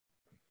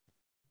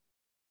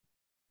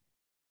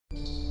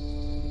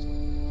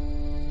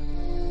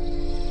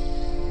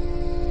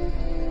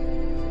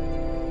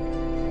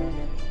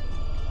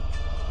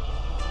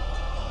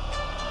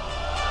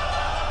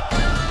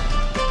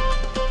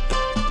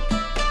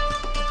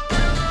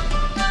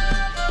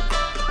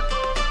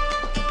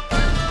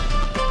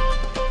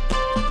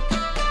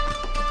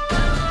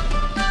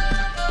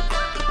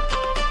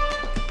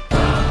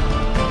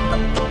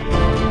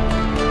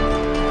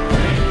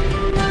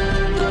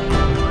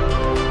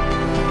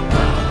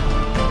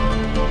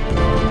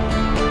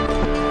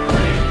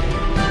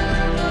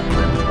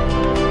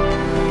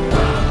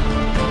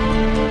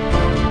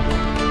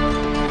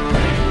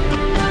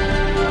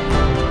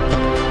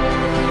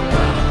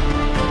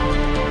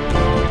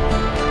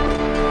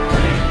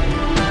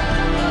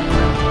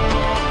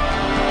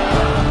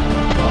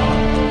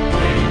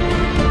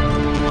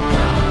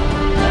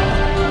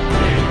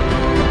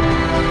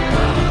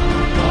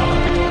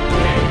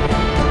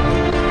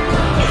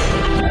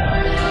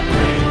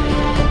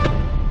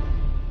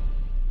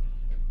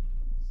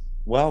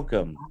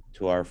Welcome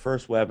to our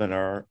first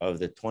webinar of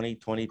the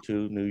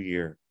 2022 new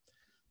year.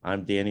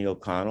 I'm Danny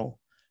O'Connell,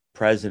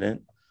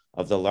 president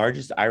of the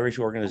largest Irish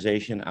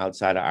organization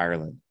outside of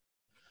Ireland.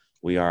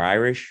 We are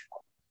Irish,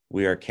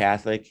 we are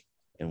Catholic,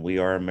 and we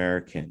are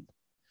American.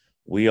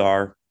 We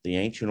are the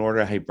Ancient Order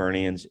of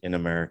Hibernians in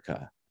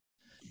America.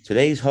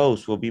 Today's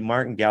host will be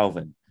Martin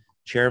Galvin,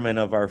 chairman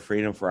of our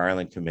Freedom for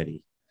Ireland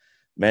Committee.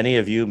 Many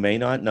of you may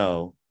not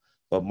know,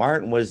 but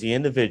Martin was the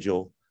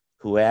individual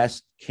who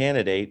asked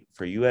candidate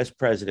for U.S.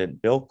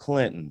 President Bill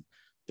Clinton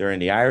during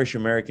the Irish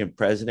American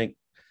President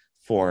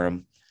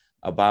Forum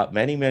about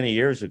many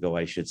years ago,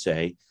 I should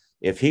say,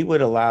 if he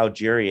would allow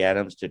Gerry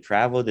Adams to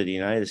travel to the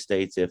United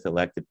States if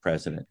elected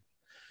president.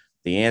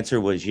 The answer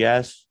was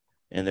yes,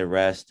 and the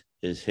rest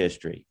is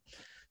history.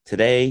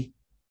 Today,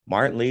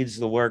 Martin leads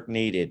the work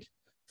needed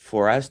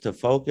for us to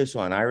focus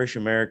on Irish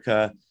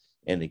America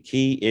and the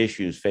key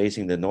issues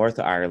facing the North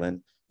of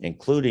Ireland,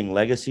 including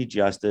legacy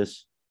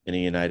justice in the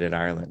United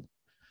Ireland.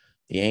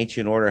 The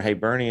Ancient Order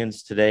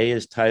Hibernians today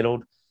is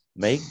titled,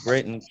 Make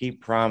Britain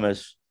Keep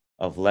Promise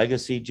of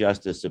Legacy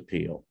Justice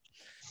Appeal,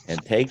 and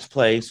takes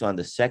place on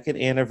the second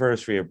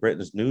anniversary of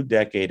Britain's New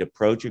Decade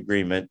Approach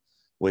Agreement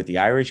with the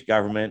Irish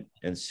government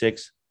and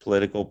 6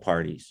 political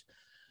parties.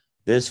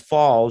 This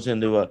falls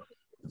into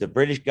the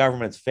British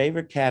government's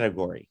favorite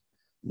category,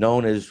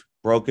 known as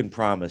broken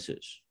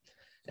promises,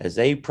 as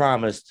they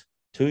promised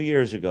 2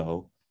 years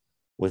ago,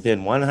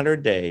 within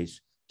 100 days,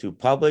 to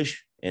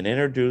publish and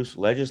introduce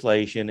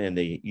legislation in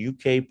the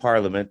UK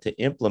Parliament to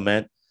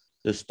implement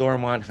the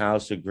Stormont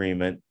House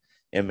Agreement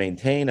and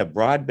maintain a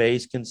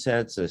broad-based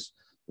consensus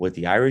with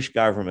the Irish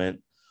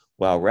government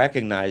while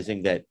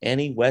recognizing that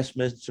any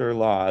Westminster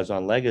laws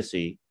on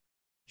legacy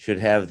should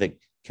have the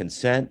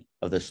consent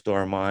of the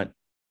Stormont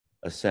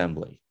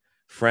Assembly.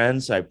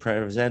 Friends, I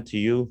present to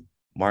you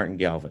Martin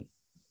Galvin.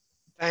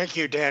 Thank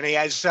you, Danny.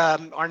 As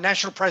our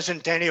National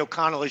President, Danny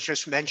O'Connell, has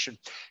just mentioned,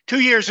 2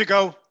 years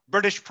ago,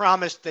 British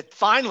promised that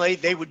finally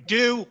they would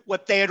do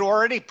what they had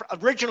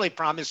originally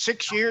promised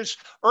 6 years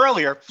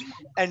earlier,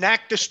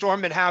 enact the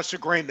Stormont House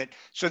Agreement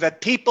so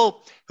that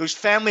people whose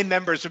family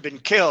members have been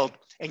killed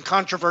in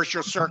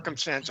controversial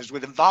circumstances,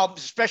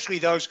 especially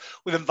those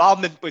with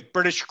involvement with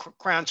British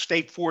Crown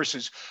state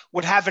forces,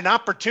 would have an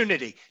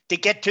opportunity to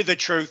get to the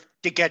truth,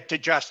 to get to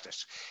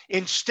justice.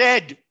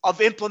 Instead of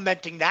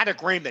implementing that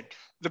agreement,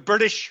 the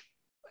British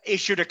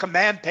issued a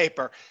command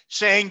paper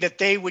saying that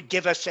they would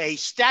give us a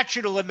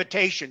statute of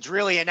limitations,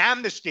 really an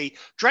amnesty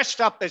dressed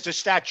up as a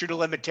statute of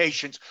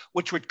limitations,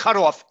 which would cut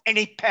off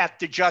any path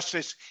to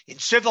justice in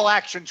civil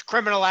actions,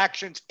 criminal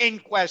actions,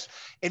 inquests,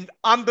 in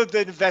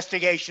ombudsman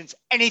investigations,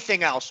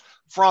 anything else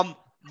from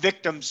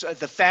victims,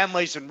 the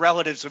families and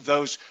relatives of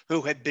those who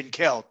had been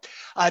killed.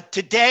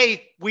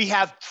 Today, we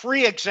have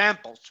 3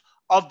 examples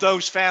of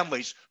those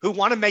families who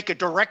want to make a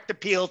direct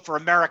appeal for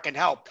American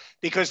help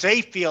because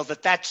they feel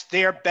that that's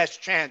their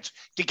best chance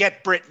to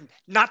get Britain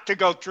not to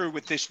go through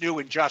with this new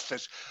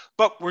injustice.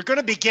 But we're going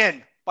to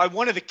begin by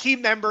one of the key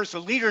members, the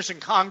leaders in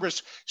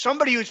Congress,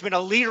 somebody who's been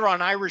a leader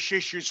on Irish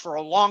issues for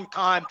a long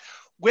time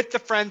with the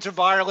Friends of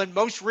Ireland.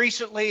 Most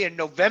recently in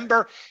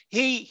November,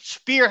 he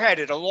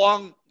spearheaded,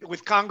 along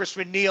with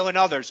Congressman Neal and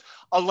others,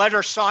 a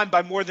letter signed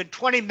by more than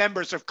 20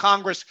 members of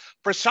Congress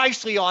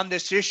precisely on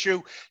this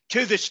issue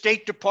to the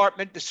State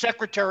Department, the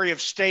Secretary of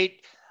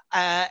State,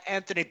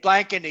 Anthony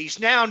Blinken.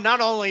 He's now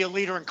not only a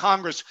leader in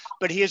Congress,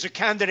 but he is a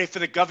candidate for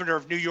the governor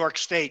of New York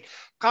State.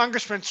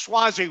 Congressman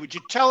Suozzi, would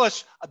you tell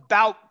us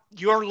about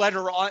your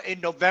letter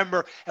in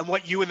November and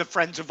what you and the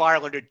Friends of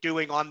Ireland are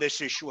doing on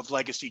this issue of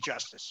legacy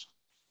justice?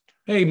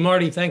 Hey,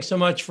 Marty, thanks so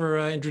much for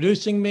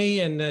introducing me.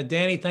 And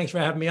Danny, thanks for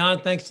having me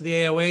on. Thanks to the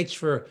AOH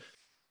for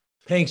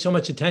paying so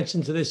much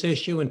attention to this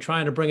issue and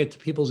trying to bring it to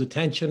people's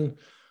attention.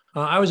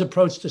 I was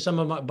approached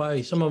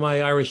by some of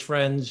my Irish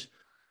friends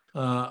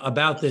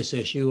about this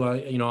issue.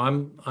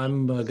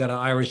 I'm got an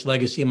Irish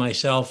legacy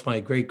myself. My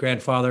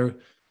great-grandfather,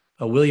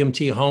 William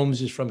T.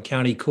 Holmes, is from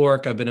County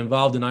Cork. I've been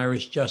involved in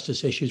Irish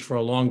justice issues for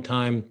a long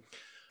time.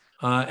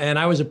 And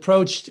I was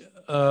approached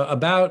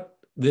about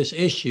this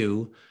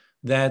issue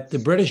that the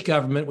British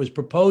government was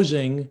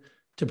proposing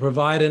to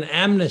provide an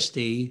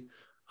amnesty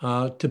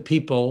to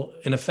people,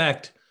 in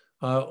effect,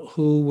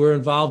 who were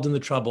involved in the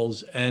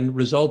Troubles and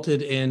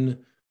resulted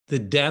in the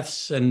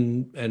deaths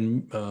and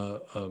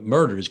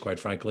murders, quite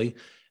frankly,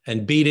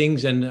 and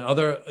beatings and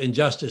other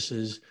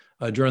injustices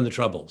during the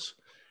Troubles.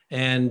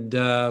 And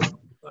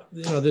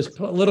there's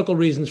political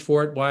reasons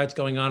for it, why it's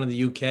going on in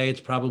the UK.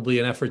 It's probably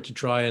an effort to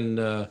try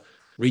and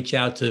reach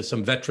out to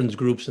some veterans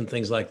groups and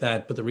things like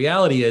that. But the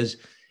reality is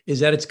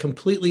that it's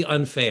completely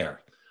unfair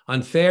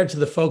to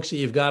the folks that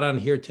you've got on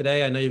here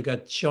today. I know you've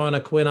got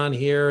Seana Quinn on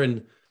here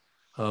and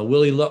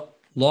Willie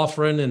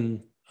Loughran,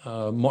 and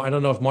I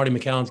don't know if Marty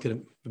McAllan's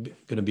going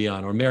to be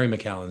on, or Mary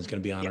McAllan is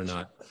going to be on, yes, or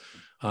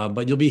not.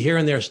 But you'll be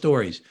hearing their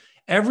stories.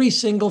 Every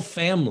single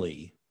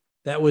family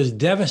that was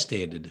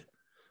devastated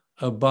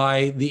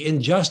by the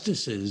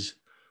injustices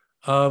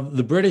of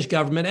the British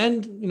government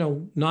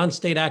and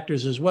non-state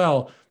actors as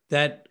well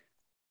that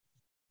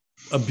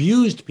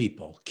abused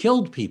people,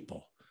 killed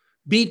people,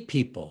 beat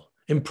people,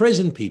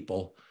 imprison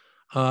people,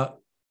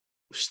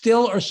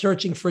 still are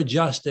searching for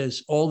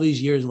justice all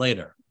these years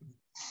later.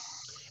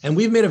 And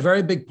we've made a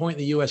very big point in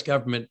the US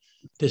government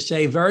to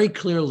say very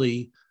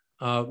clearly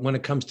when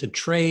it comes to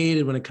trade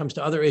and when it comes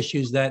to other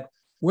issues that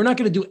we're not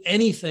going to do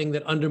anything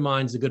that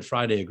undermines the Good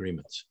Friday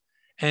agreements.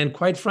 And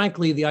quite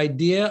frankly, the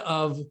idea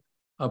of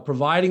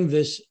providing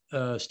this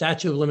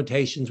statute of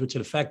limitations, which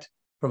in effect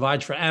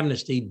provides for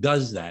amnesty,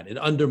 does that. It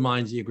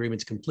undermines the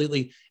agreements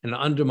completely, and it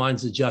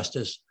undermines the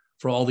justice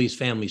for all these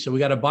families. So we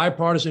got a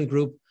bipartisan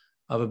group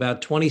of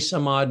about 20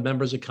 some odd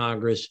members of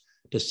Congress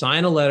to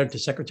sign a letter to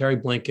Secretary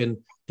Blinken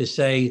to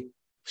say,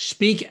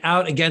 speak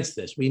out against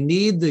this. We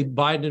need the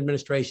Biden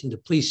administration to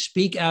please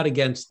speak out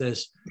against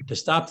this to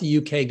stop the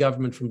UK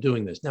government from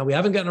doing this. Now, we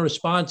haven't gotten a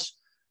response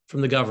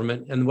from the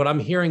government. And what I'm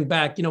hearing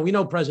back, we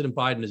know President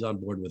Biden is on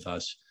board with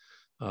us.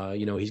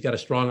 He's got a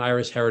strong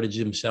Irish heritage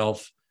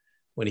himself.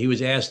 When he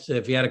was asked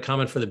if he had a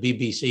comment for the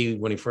BBC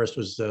when he first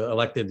was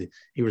elected,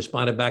 he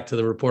responded back to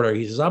the reporter.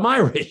 He says, I'm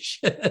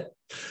Irish.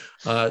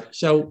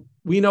 So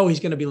we know he's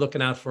going to be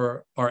looking out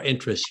for our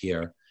interests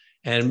here.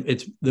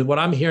 And what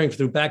I'm hearing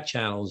through back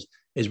channels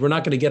is we're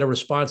not going to get a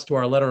response to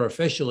our letter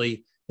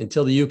officially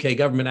until the UK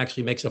government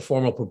actually makes a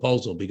formal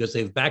proposal, because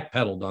they've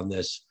backpedaled on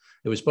this.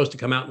 It was supposed to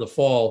come out in the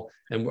fall,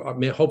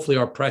 and hopefully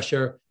our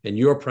pressure and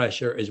your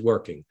pressure is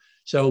working.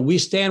 So we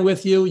stand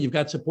with you. You've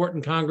got support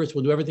in Congress.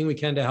 We'll do everything we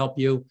can to help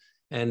you.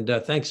 And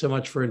thanks so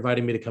much for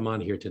inviting me to come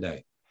on here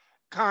today.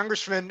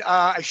 Congressman,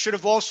 I should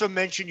have also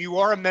mentioned you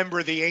are a member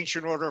of the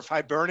Ancient Order of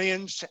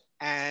Hibernians,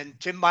 and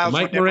Tim Miles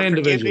would never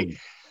forgive me.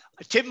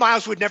 Tim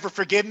Miles would never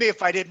forgive me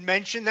if I didn't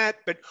mention that,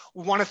 but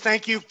we want to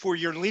thank you for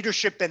your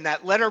leadership in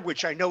that letter,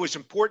 which I know is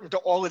important to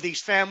all of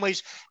these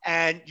families,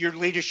 and your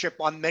leadership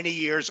on many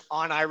years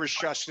on Irish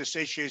justice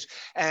issues.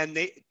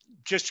 And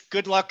just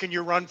good luck in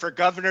your run for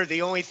governor.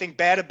 The only thing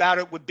bad about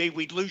it would be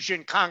we'd lose you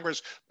in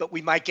Congress, but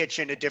we might get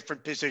you in a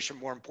different position,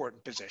 more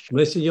important position.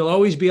 Listen, you'll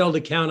always be able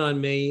to count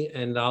on me,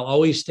 and I'll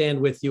always stand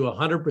with you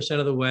 100%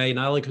 of the way,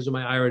 not only because of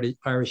my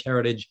Irish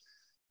heritage,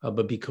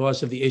 but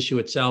because of the issue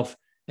itself.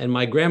 And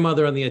my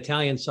grandmother on the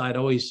Italian side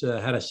always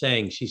had a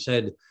saying. She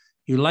said,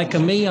 you like a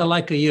me, I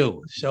like a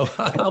you. So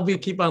I'll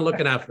keep on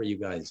looking out for you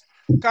guys.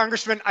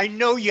 Congressman, I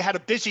know you had a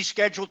busy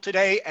schedule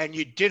today and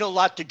you did a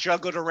lot to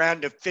juggle it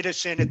around to fit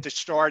us in at the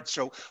start.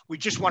 So we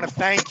just want to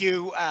thank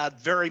you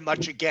very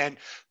much again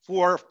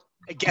for,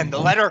 the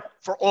letter,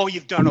 for all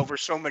you've done over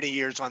so many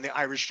years on the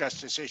Irish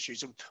justice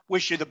issues, and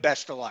wish you the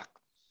best of luck.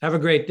 Have a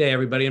great day,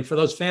 everybody. And for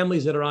those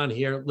families that are on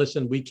here,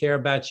 listen, we care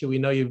about you. We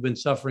know you've been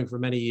suffering for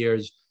many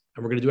years,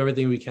 and we're going to do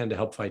everything we can to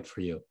help fight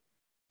for you.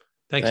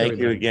 Thanks, Thank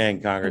everybody. you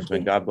again,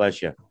 Congressman. God bless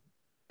you.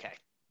 Okay.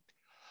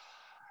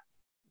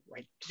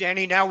 Right,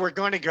 Danny, now we're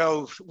going to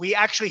go. We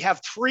actually have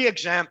 3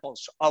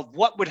 examples of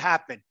what would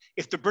happen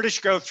if the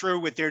British go through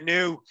with their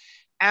new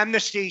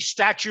amnesty,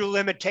 statute of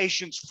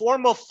limitations,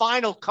 formal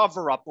final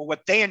cover-up, or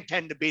what they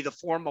intend to be the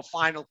formal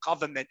final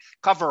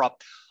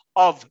cover-up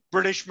of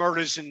British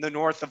murders in the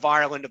north of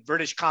Ireland, of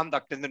British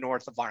conduct in the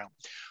north of Ireland.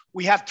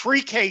 We have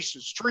 3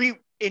 cases, 3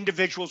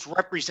 individuals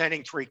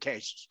representing 3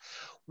 cases.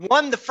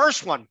 The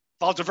first one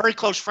involves a very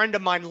close friend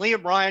of mine,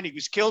 Liam Ryan. He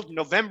was killed in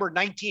November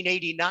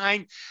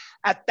 1989.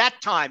 At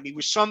that time, he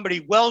was somebody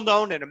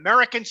well-known, an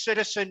American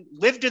citizen,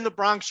 lived in the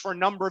Bronx for a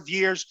number of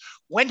years,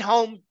 went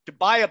home to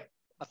buy a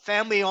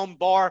family-owned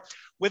bar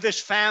with his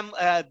family,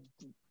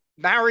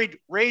 married,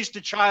 raised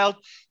a child,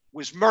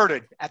 was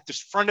murdered at the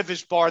front of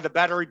his bar, the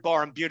Battery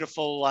Bar in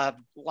beautiful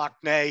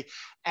Loughney.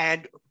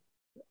 And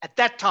at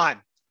that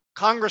time,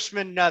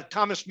 Congressman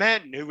Thomas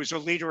Manton, who was a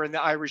leader in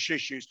the Irish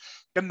issues,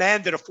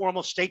 demanded a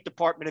formal State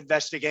Department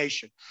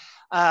investigation.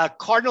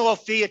 Cardinal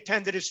O'Fee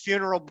attended his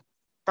funeral.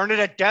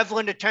 Bernadette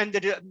Devlin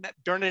McAlliskey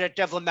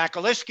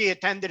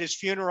attended his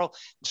funeral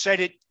and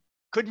said it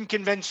couldn't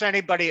convince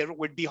anybody. It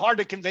would be hard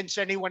to convince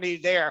anybody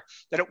there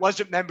that it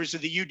wasn't members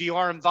of the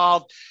UDR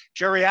involved.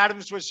 Jerry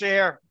Adams was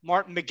there,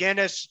 Martin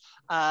McGuinness,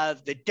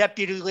 the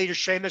deputy leader,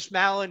 Seamus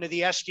Mallon of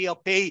the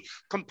SDLP,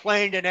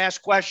 complained and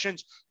asked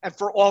questions. And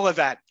for all of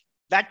that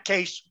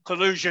case,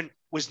 collusion,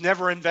 was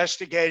never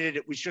investigated.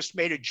 It was just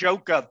made a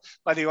joke of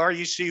by the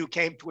RUC who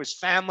came to his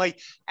family.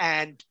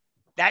 And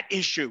that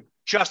issue,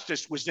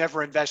 justice, was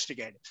never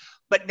investigated.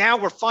 But now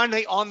we're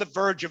finally on the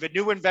verge of a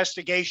new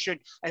investigation,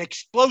 an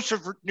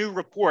explosive new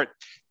report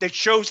that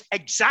shows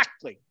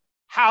exactly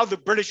how the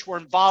British were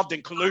involved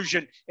in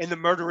collusion in the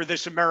murder of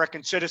this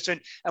American citizen.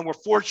 And we're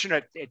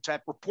fortunate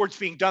that report's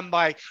being done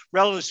by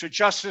relatives of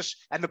justice,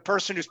 and the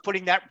person who's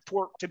putting that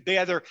report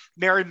together,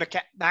 Mary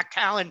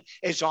McAllan,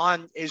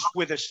 is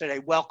with us today.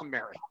 Welcome,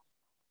 Mary.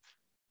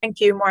 Thank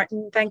you,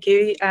 Martin. Thank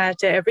you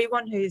to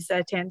everyone who's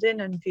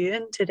attending and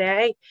viewing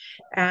today.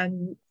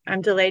 I'm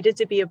delighted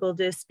to be able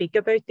to speak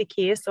about the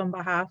case on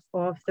behalf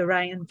of the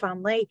Ryan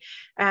family.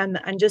 And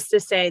just to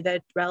say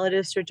that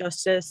Relatives for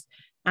Justice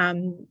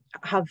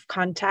have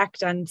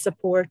contact and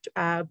support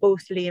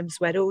both Liam's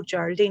widow,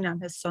 Geraldine,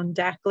 and his son,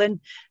 Declan,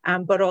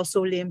 but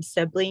also Liam's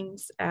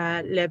siblings,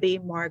 Libby,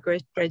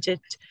 Margaret,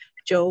 Bridget,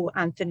 Joe,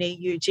 Anthony,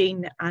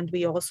 Eugene, and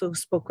we also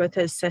spoke with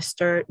his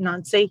sister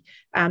Nancy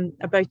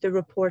about the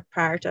report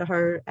prior to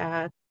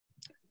her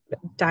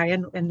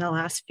dying in the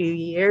last few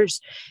years.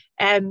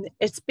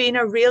 It's been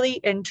a really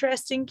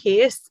interesting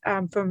case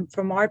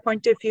from our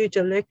point of view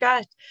to look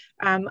at,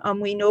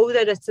 and we know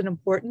that it's an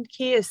important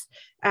case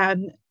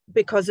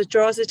because it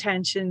draws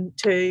attention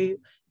to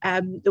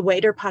the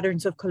wider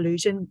patterns of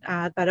collusion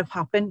that have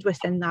happened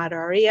within that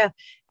area.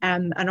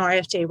 And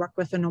RFJ work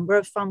with a number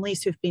of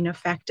families who've been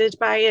affected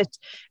by it.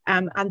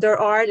 And there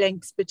are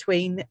links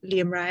between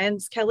Liam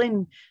Ryan's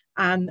killing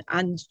and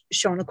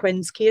Seana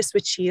Quinn's case,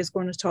 which she is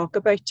going to talk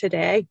about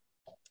today.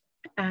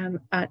 And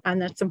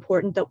it's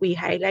important that we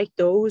highlight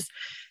those.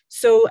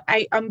 So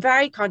I'm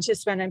very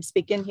conscious when I'm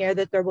speaking here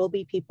that there will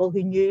be people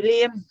who knew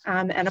Liam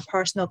in a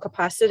personal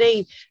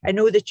capacity. I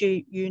know that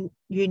you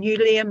knew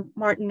Liam,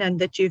 Martin, and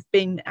that you've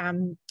been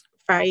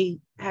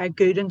very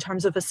good in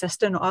terms of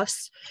assisting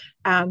us,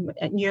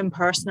 knew him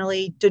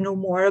personally, to know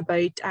more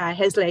about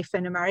his life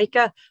in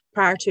America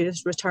prior to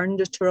his return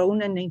to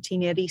Tyrone in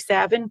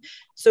 1987.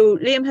 So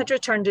Liam had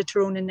returned to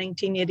Tyrone in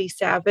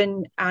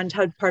 1987 and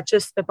had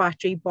purchased the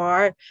Battery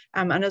Bar.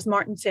 And as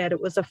Martin said,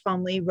 it was a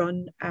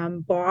family-run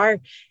bar.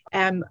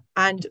 And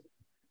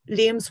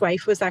Liam's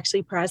wife was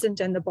actually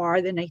present in the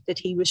bar the night that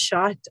he was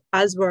shot,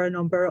 as were a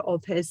number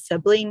of his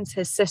siblings.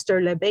 His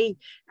sister Libby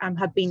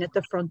had been at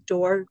the front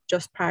door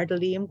just prior to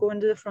Liam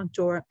going to the front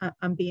door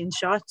and being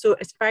shot. So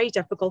it's very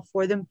difficult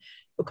for them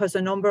because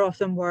a number of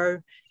them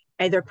were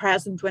either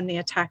present when the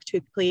attack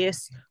took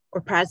place or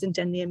present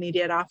in the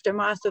immediate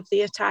aftermath of the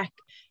attack.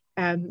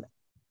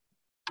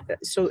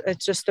 So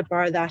it's just to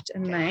bear that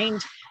in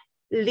mind.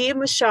 Liam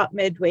was shot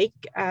midweek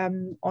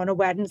on a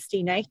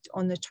Wednesday night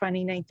on the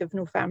 29th of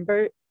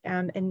November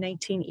in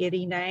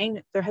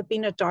 1989. There had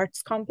been a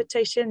darts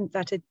competition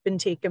that had been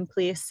taking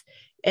place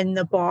in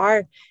the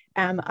bar,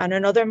 and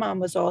another man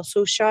was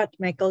also shot,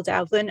 Michael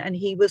Devlin, and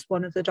he was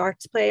one of the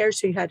darts players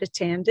who had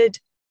attended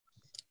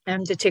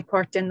to take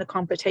part in the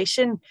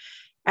competition.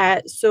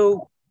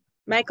 So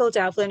Michael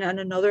Devlin and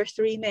another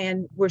 3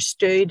 men were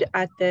stood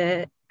at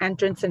the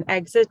entrance and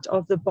exit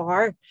of the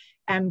bar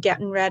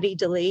getting ready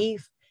to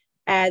leave.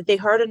 They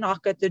heard a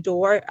knock at the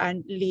door,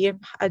 and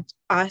Liam had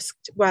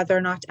asked whether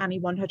or not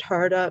anyone had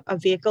heard a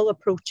vehicle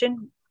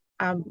approaching,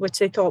 which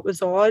they thought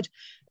was odd.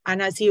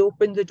 And as he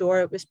opened the door,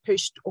 it was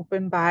pushed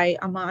open by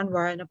a man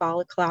wearing a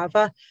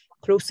balaclava,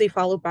 closely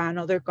followed by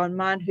another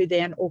gunman who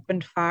then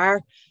opened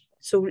fire.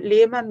 So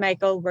Liam and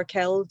Michael were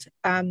killed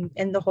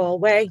in the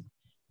hallway.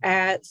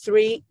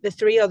 The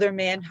 3 other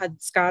men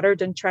had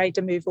scattered and tried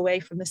to move away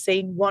from the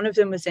scene. One of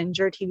them was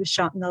injured. He was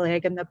shot in the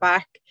leg and the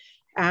back.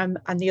 And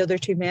the other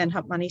 2 men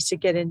had managed to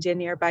get into a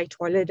nearby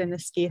toilet and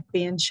escape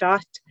being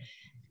shot.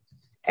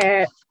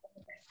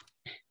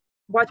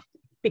 What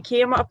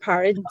became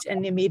apparent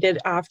in the immediate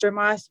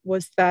aftermath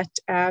was that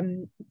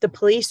the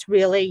police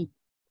really,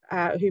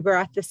 who were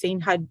at the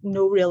scene, had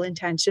no real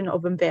intention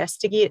of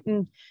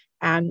investigating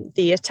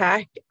the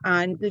attack.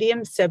 And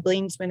Liam's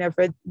siblings,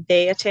 whenever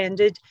they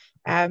attended,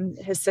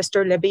 his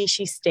sister Libby,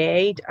 she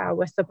stayed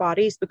with the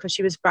bodies because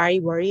she was very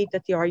worried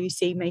that the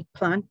RUC might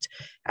plant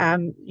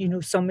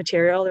some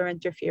material or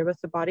interfere with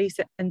the bodies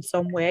in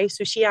some way.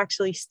 So she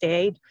actually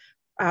stayed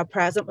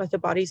present with the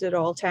bodies at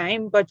all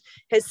time. But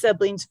his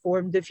siblings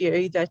formed the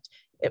view that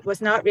it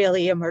was not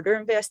really a murder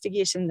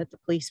investigation that the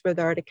police were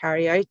there to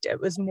carry out. It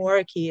was more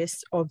a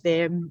case of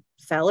them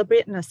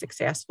celebrating a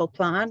successful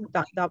plan.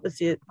 That was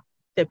the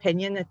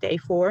opinion that they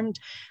formed,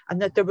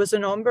 and that there was a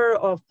number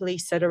of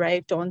police that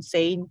arrived on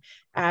scene,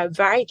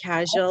 very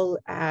casual,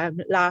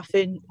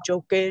 laughing,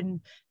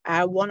 joking.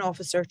 One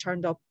officer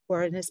turned up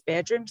wearing his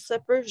bedroom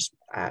slippers,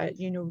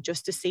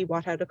 just to see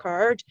what had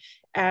occurred,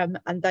 and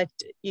that,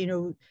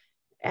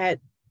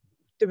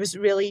 there was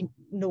really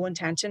no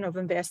intention of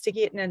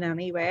investigating in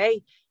any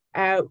way.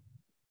 I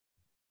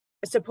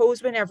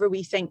suppose whenever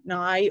we think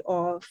now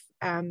of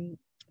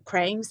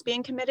crimes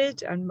being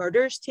committed and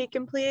murders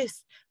taking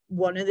place,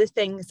 one of the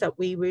things that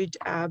we would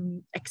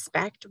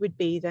expect would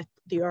be that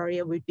the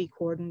area would be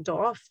cordoned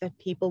off, that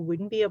people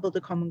wouldn't be able to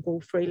come and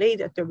go freely,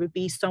 that there would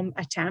be some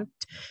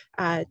attempt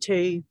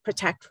to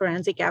protect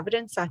forensic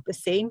evidence at the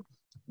scene.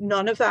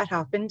 None of that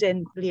happened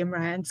in Liam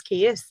Ryan's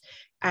case.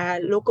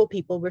 Local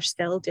people were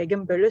still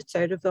digging bullets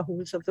out of the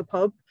holes of the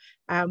pub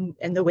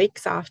in the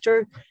weeks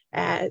after,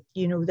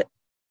 the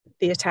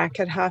attack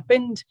had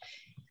happened.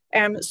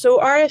 So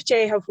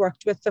RFJ have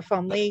worked with the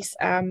families,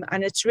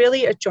 and it's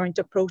really a joint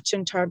approach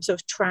in terms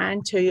of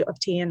trying to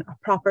obtain a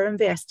proper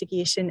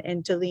investigation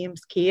into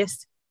Liam's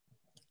case.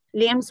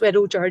 Liam's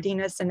widow,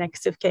 Jardina, the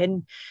next of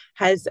kin,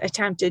 has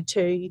attempted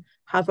to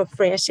have a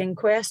fresh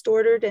inquest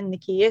ordered in the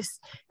case,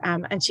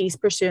 and she's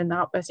pursuing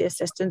that with the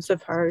assistance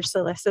of her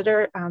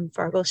solicitor,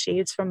 Fergal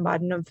Shields from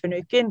Madden and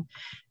Finucane.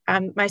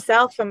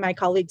 Myself and my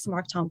colleagues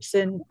Mark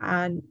Thompson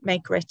and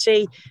Mike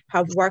Ritchie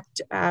have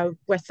worked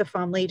with the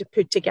family to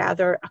put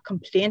together a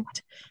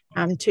complaint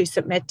to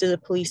submit to the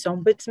police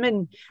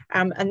ombudsman,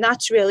 and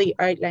that's really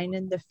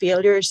outlining the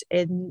failures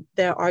in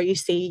the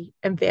RUC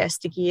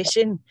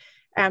investigation.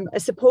 I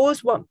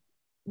suppose what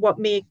what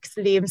makes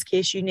Liam's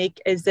case unique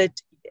is that,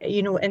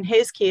 you know, in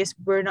his case,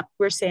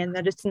 we're saying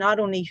that it's not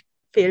only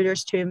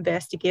failures to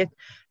investigate,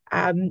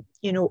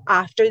 you know,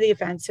 after the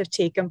events have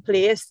taken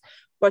place,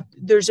 but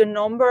there's a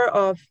number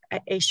of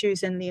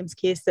issues in Liam's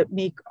case that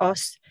make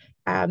us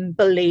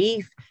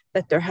believe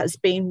that there has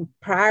been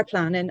prior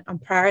planning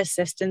and prior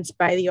assistance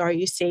by the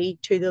RUC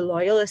to the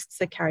loyalists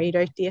that carried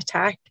out the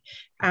attack,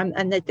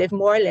 and that they've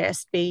more or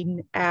less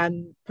been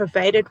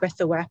provided with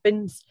the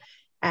weapons,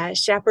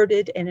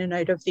 shepherded in and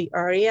out of the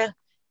area,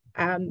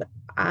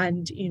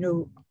 and, you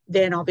know,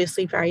 then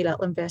obviously very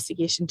little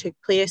investigation took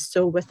place.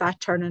 So with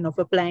that turning of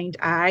a blind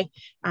eye,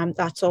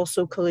 that's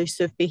also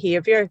collusive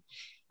behaviour.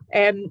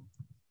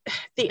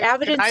 The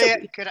evidence.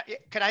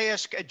 Could I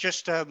ask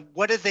just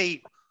one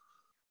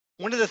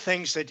of the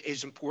things that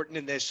is important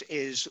in this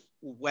is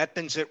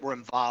weapons that were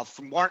involved.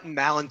 From Martin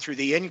Mallon through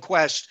the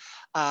inquest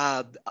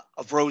of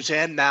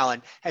Roseanne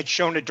Mallon had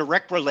shown a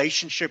direct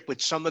relationship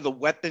with some of the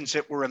weapons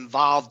that were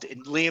involved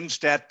in Liam's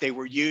death. They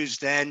were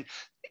used then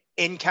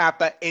in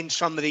Cappagh, in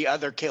some of the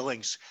other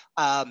killings.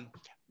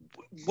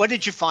 What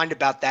did you find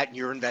about that in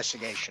your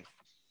investigation?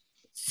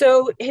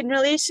 So in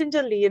relation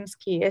to Liam's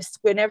case,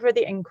 whenever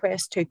the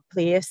inquest took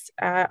place,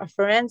 a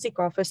forensic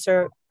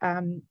officer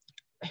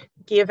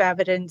gave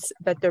evidence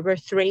that there were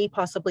 3,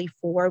 possibly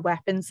 4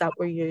 weapons that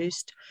were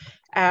used.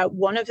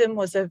 One of them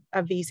was a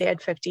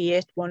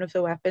VZ-58. One of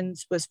the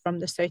weapons was from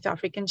the South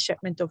African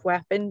shipment of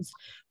weapons.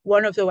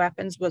 One of the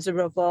weapons was a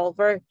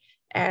revolver.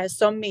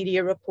 Some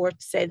media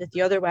reports say that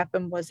the other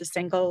weapon was a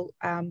single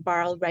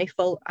barrel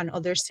rifle, and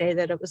others say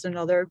that it was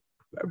another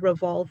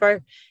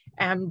revolver.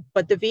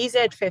 But the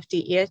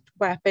VZ-58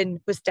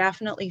 weapon was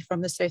definitely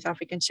from the South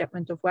African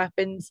shipment of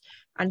weapons.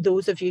 And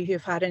those of you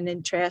who've had an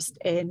interest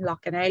in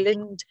Loughlin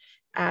Island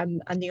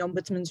and the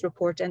Ombudsman's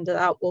report into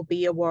that will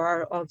be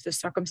aware of the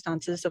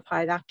circumstances of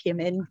how that came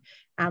in.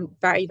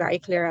 Very, very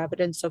clear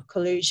evidence of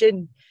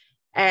collusion.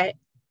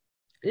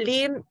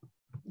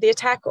 The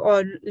attack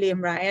on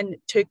Liam Ryan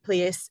took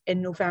place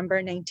in November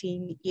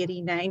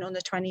 1989, on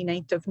the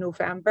 29th of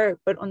November.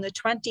 But on the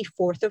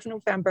 24th of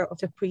November of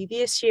the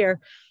previous year,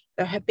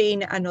 there had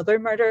been another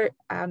murder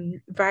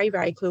very,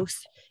 very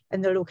close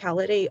in the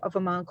locality of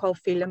a man called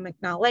Phelan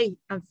McNally.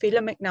 And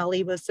Phelan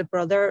McNally was the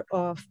brother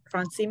of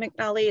Francie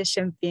McNally, a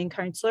Sinn Féin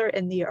councillor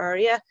in the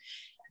area.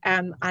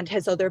 And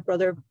his other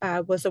brother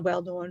was a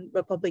well-known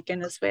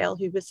Republican as well,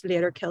 who was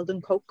later killed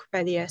in Coke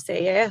by the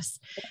SAS.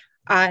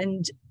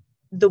 And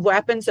the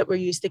weapons that were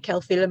used to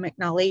kill Phelan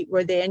McNally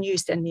were then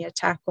used in the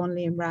attack on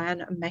Liam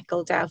Ryan and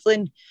Michael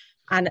Devlin,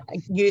 and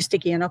used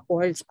again at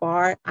Boyle's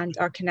Bar, and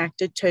are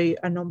connected to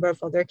a number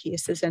of other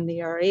cases in the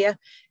area,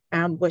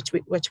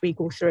 which we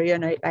go through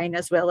and outline,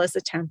 as well as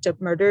attempted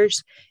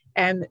murders.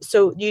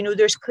 So, you know,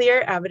 there's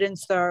clear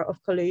evidence there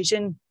of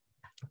collusion,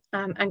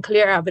 and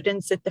clear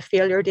evidence that the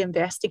failure to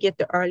investigate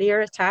the earlier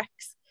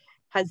attacks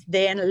has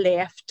then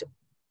left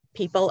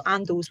people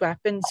and those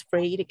weapons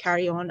free to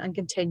carry on and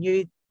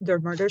continue their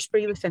murder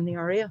spree within the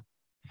area.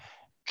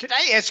 Could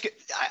I ask,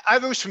 I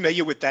was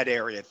familiar with that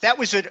area. That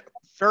was a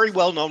very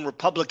well-known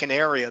Republican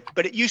area,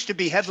 but it used to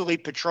be heavily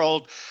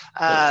patrolled.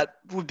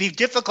 Would be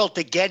difficult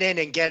to get in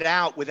and get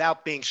out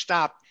without being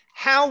stopped.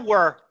 How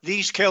were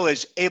these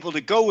killers able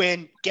to go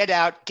in, get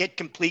out, get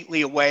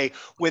completely away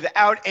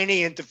without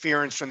any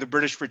interference from the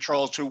British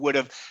patrols, who would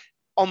have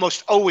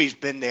almost always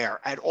been there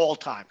at all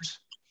times?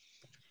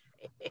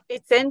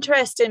 It's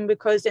interesting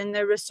because in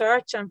the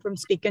research and from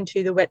speaking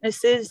to the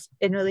witnesses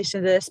in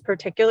relation to this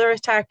particular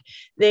attack,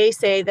 they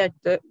say that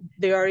the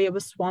area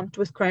was swamped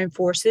with Crown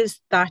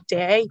forces that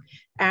day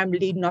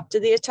leading up to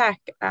the attack.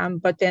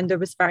 But then there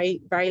was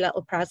very, very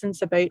little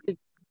presence about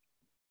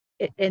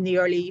in the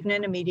early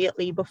evening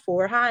immediately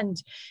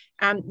beforehand.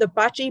 The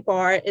Battery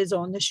Bar is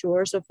on the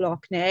shores of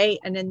Lough Neagh,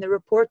 and in the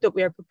report that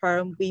we're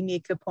preparing, we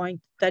make the point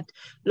that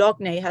Lough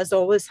Neagh has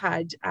always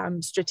had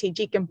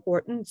strategic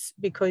importance,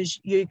 because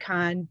you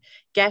can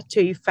get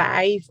to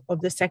 5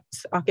 of the 6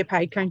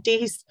 occupied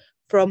counties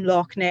from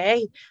Lough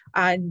Neagh,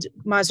 and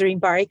Mazarine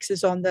Barracks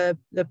is on the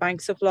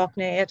banks of Lough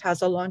Neagh. It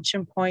has a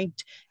launching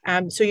point,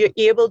 so you're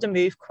able to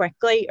move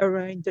quickly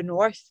around the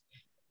north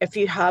if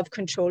you have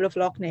control of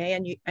Lough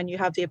Neagh and you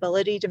have the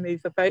ability to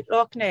move about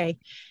Lough Neagh.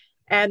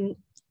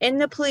 In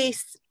the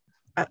police,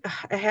 I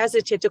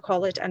hesitate to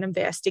call it an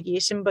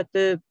investigation, but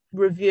the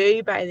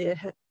review by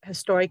the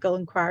historical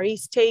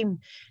inquiries team,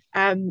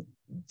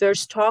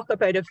 there's talk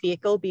about a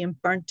vehicle being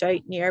burnt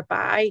out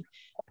nearby,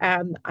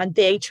 and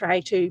they try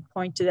to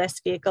point to this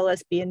vehicle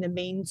as being the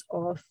means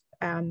of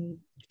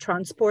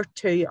transport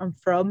to and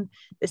from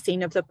the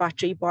scene of the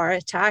Battery Bar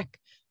attack.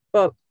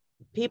 But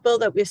people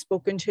that we've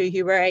spoken to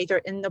who were either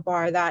in the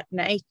bar that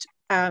night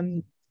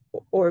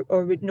or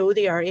would know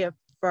the area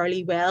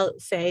fairly well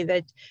say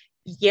that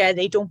yeah,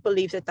 they don't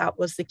believe that that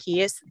was the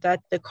case, that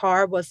the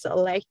car was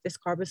alight,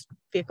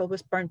 vehicle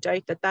was burnt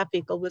out, that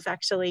vehicle was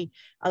actually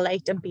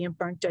alight and being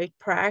burnt out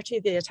prior to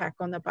the attack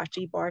on the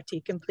Battery Bar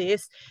taking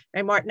place.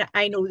 Now, Martin,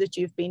 I know that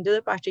you've been to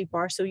the Battery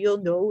Bar, so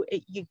you'll know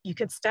you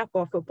can step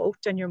off a boat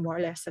and you're more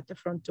or less at the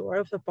front door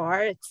of the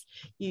bar.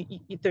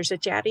 There's a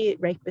jetty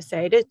right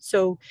beside it.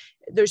 So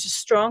there's a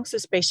strong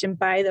suspicion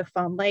by the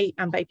family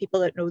and by people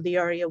that know the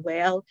area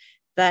well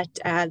that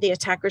the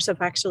attackers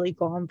have actually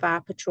gone via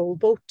patrol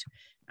boat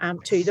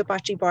to the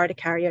Battery Bar to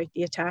carry out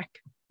the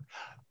attack.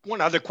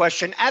 One other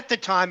question. At the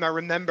time, I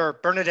remember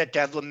Bernadette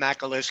Devlin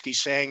McAlliskey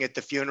saying at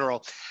the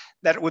funeral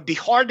that it would be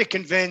hard to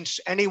convince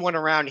anyone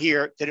around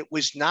here that it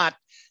was not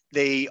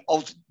the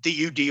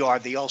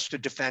UDR, the Ulster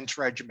Defense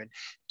Regiment.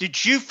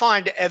 Did you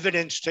find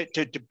evidence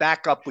to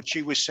back up what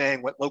she was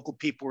saying, what local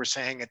people were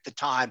saying at the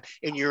time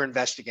in your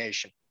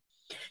investigation?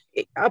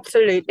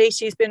 Absolutely.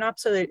 She's been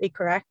absolutely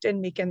correct in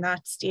making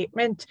that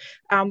statement.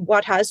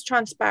 What has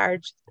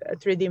transpired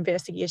through the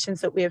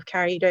investigations that we have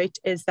carried out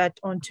is that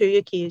on 2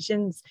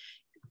 occasions,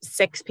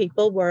 6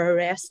 people were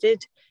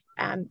arrested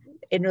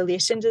in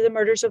relation to the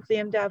murders of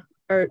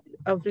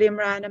Liam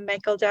Ryan and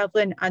Michael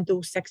Devlin, and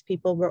those 6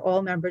 people were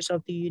all members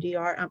of the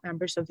UDR and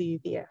members of the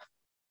UBF.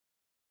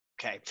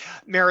 Okay.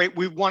 Mary,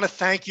 we want to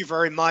thank you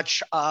very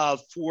much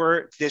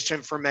for this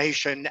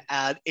information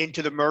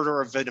into the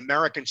murder of an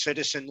American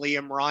citizen,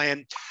 Liam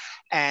Ryan.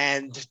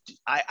 And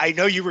I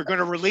know you were going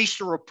to release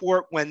the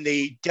report when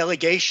the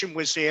delegation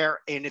was there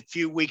in a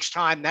few weeks'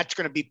 time. That's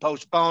going to be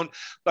postponed,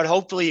 but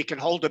hopefully you can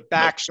hold it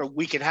back so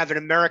we can have an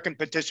American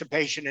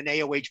participation and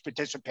AOH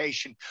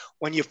participation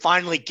when you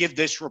finally give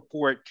this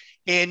report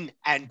in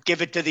and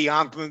give it to the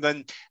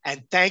Ombudsman.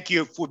 And thank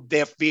you for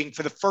there being,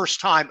 for the first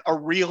time, a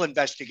real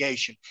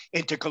investigation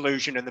into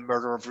collusion in the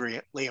murder of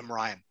Liam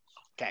Ryan.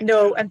 Okay.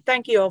 No, and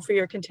thank you all for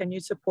your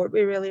continued support.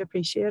 We really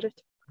appreciate it.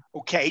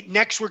 Okay,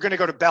 next we're going to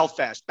go to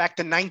Belfast, back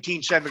to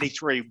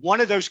 1973.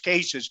 One of those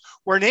cases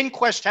where an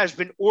inquest has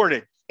been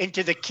ordered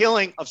into the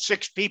killing of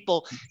 6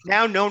 people,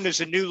 now known as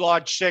the New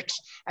Lodge 6,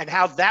 and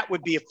how that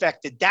would be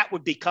affected. That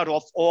would be cut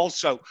off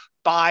also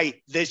by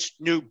this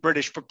new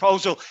British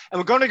proposal. And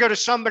we're going to go to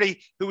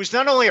somebody who was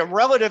not only a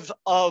relative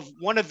of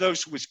one of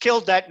those who was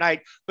killed that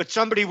night, but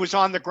somebody who was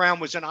on the ground,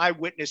 was an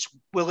eyewitness,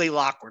 Willie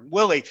Loughran.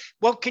 Willie,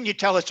 what can you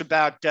tell us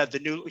about the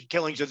new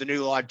killings of the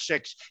New Lodge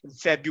 6 in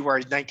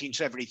February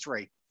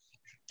 1973?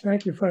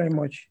 Thank you very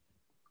much.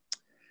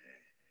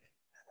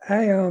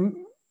 I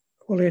am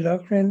Willie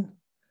Loughran.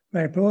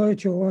 My brother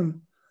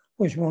John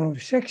was one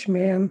of 6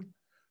 men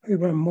who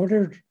were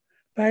murdered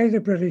by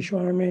the British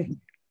Army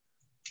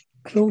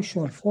close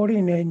on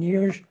 49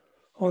 years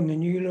on the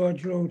New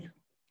Lodge Road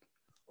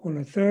on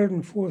the 3rd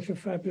and 4th of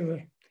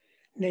February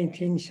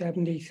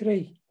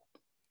 1973.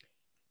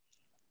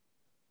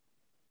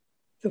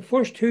 The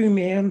first 2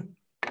 men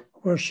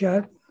were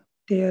shot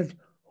dead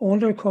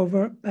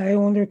by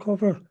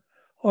undercover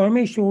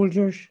Army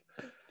soldiers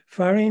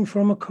firing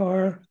from a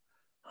car,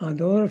 and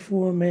the other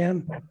 4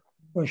 men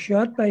were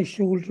shot by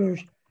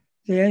soldiers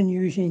then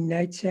using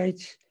night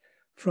sights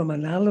from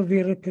an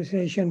elevated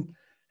position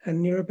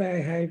in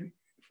nearby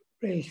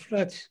high-rise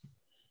flats.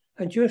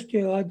 And just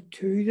to add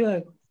to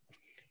that,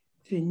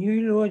 the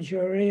New Lodge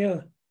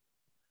area,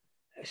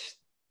 it's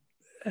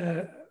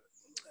a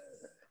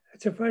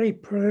very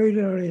proud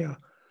area.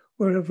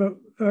 We're a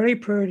very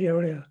proud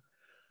area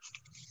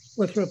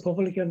with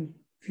Republican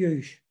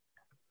views.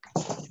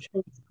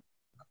 So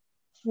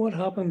what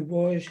happened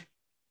was,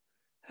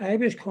 I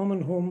was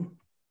coming home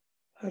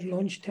at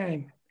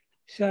lunchtime,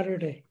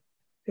 Saturday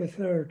the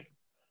 3rd,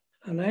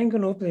 and I'm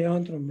going up the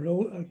Antrim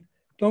Road at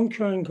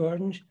Duncairn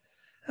Gardens,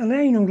 and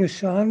I noticed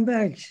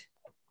sandbags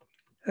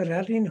at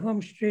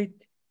Ettingham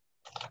Street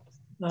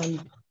and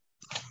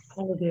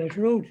Holidays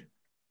Road.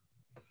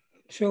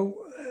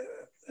 So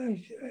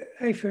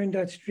I found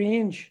that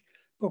strange,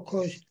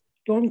 because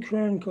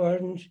Duncairn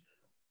Gardens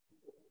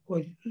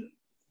was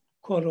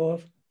cut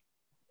off,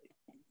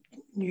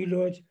 New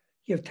Lodge,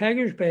 you have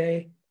Tigers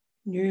Bay,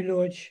 New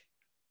Lodge,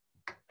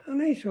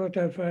 and I thought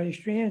that very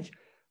strange,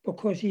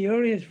 because the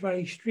area is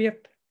very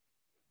straight.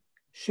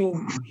 So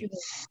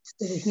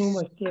there was no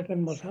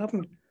mistaking what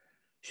happened.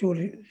 So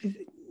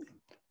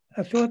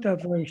I thought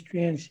that very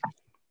strange.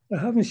 I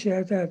haven't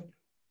said that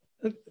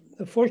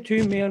the first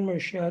 2 men were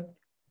shot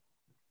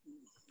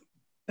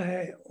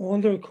by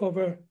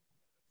undercover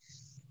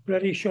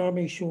British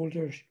Army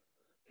soldiers.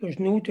 There's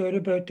no doubt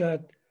about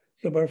that.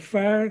 They were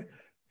fired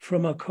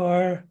from a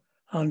car,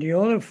 and the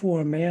other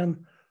 4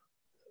 men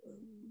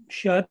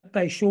shot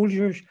by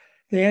soldiers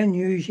then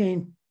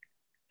using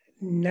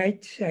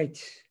night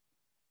sights.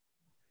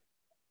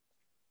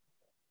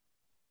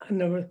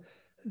 And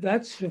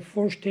that's the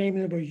first time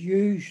they were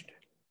used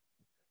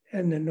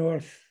in the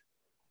north.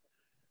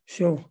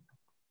 So,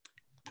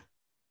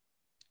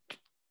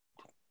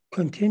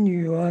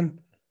 continue on.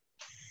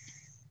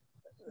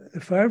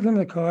 The fire from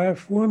the car,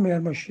 4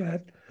 men were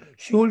shot,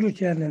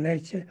 soldiers in the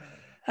night sight,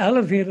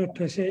 elevated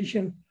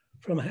position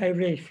from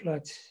high-rise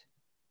flats.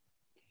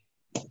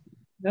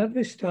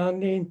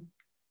 Notwithstanding,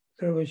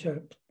 there was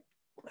a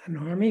an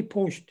army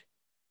post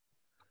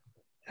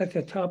at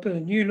the top of the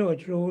New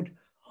Lodge Road,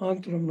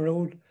 Antrim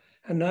Road,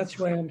 and that's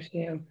why I'm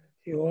saying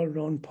they all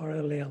run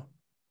parallel.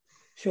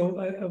 So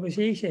it was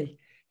easy.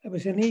 It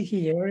was an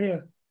easy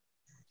area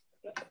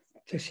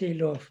to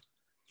seal off.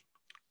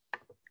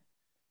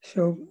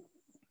 So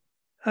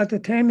at the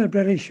time, the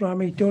British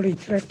Army dirty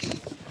tricks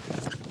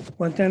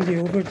went into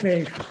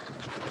overdrive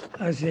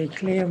as they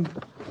claimed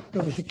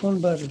there was a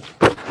gun battle.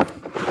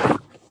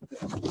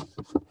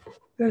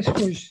 This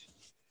was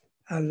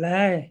a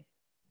lie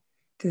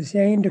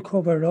designed to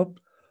cover up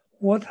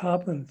what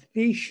happened.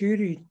 These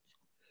shootings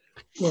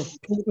were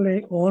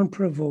totally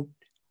unprovoked.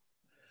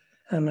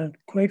 And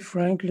quite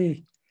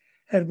frankly,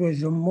 it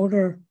was the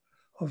murder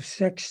of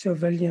 6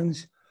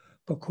 civilians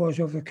because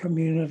of the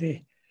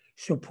community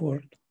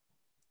support.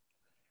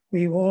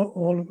 We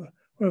all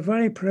were a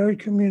very proud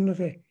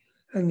community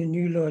in the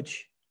New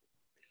Lodge.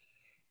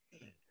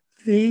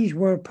 These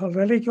were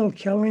political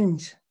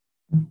killings,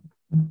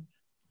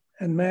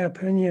 in my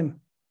opinion.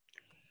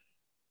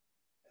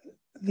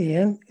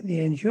 The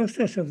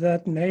injustice of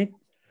that night,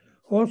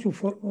 also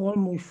for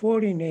almost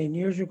 49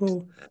 years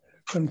ago,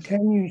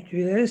 continues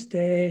to this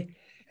day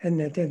in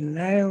the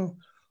denial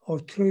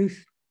of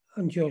truth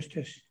and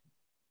justice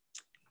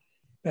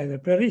by the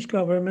British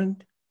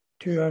government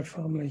to our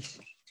families.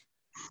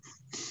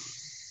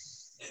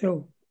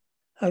 So,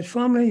 as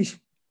families,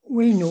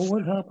 we know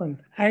what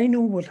happened. I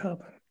know what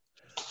happened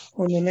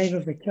on the night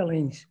of the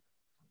killings.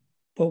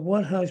 But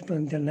what has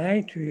been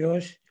denied to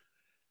us,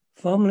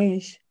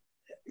 families,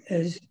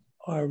 is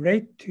our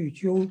right to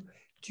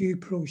due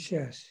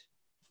process.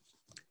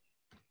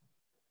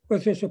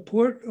 With the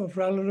support of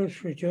Relatives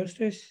for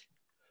Justice,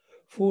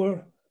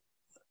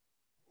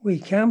 we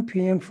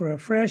campaigned for a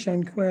fresh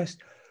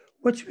inquest,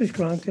 which was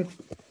granted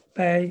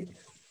by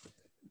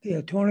the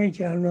Attorney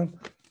General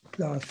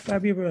last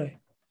February.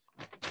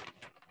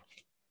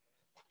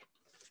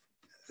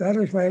 That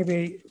is why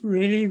we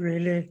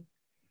really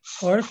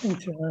are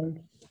concerned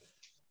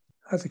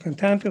at the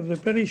content of the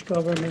British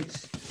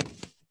government's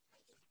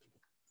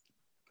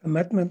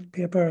commitment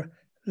paper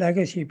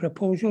legacy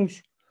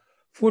proposals,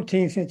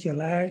 14th of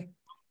July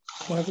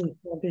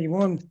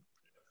 2021,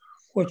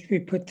 which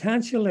would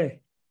potentially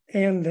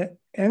end the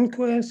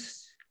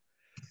inquests,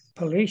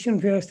 police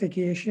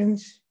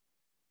investigations,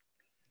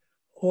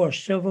 or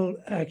civil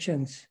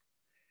actions.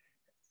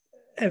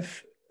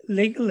 If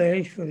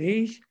legalised for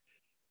these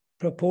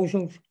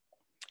proposals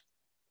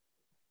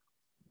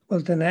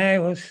will deny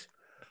us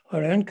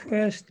our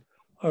inquest,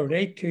 our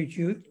right to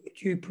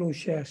due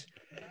process.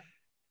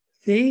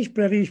 These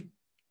British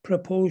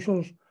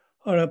proposals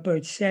are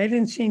about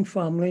silencing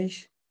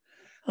families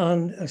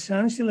and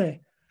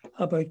essentially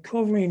about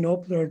covering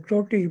up their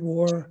dirty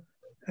war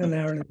in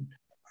Ireland.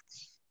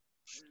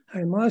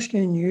 I'm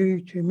asking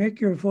you to make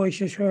your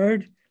voices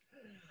heard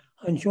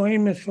and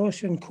join with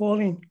us in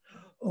calling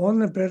on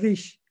the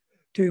British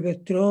to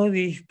withdraw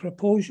these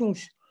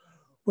proposals,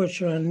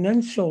 which are an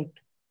insult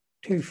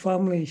to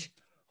families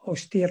of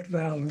state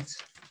violence.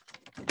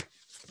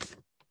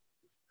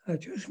 I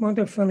just want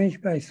to finish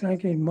by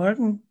thanking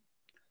Martin,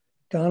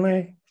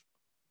 Donna,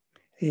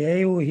 the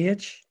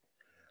AOH,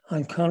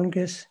 and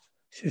Congress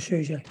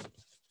Society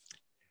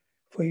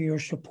for your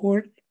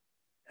support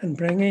in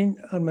bringing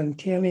and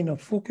maintaining a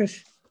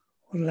focus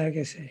on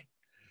legacy.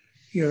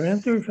 Your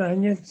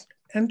interventions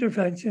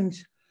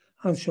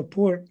and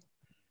support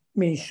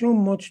mean so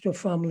much to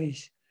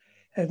families.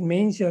 It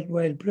means that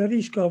while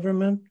British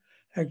government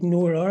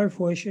ignore our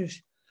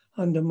voices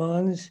and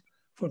demands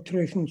for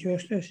truth and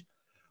justice,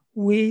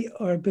 we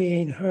are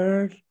being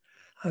heard,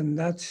 and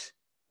that's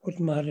what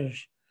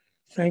matters.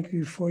 Thank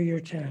you for your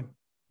time.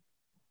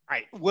 All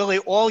right, Willie,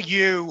 all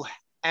you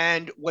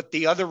and what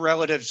the other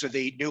relatives of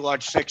the New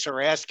Lodge 6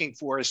 are asking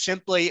for is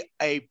simply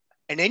an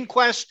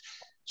inquest,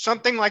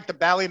 something like the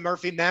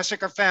Ballymurphy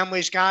massacre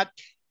families got.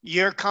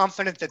 You're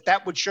confident that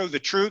that would show the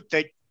truth,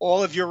 that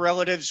all of your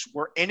relatives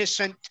were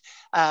innocent,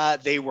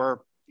 they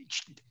were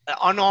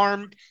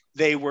unarmed,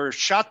 they were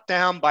shot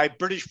down by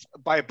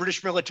a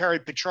British military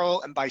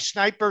patrol and by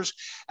snipers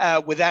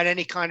without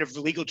any kind of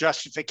legal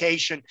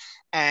justification.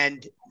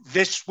 And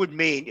this would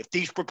mean, if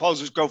these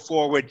proposals go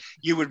forward,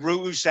 you would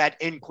lose that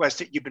inquest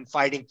that you've been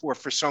fighting for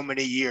so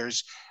many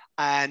years.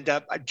 And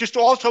I just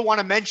also want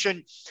to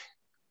mention,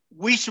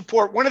 we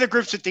support, one of the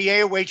groups that the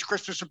AOH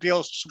Christmas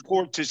Appeal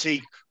supports is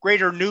the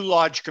Greater New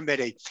Lodge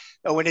Committee.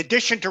 So in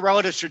addition to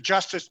Relatives for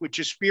Justice, which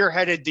has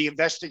spearheaded the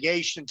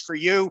investigations for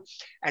you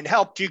and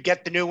helped you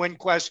get the new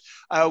inquest,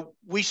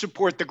 we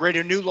support the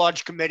Greater New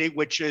Lodge Committee,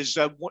 which is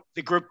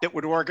the group that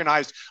would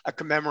organize a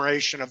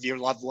commemoration of your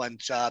loved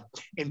ones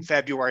in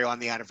February on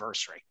the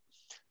anniversary.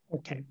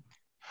 Okay.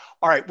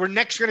 All right, we're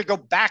next going to go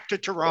back to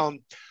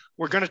Tyrone.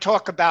 We're going to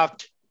talk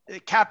about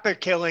Cappagh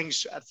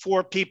killings,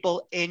 4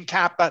 people in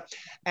Cappagh,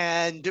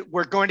 and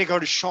we're going to go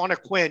to Seana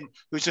Quinn,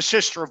 who's a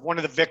sister of one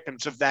of the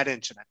victims of that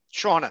incident.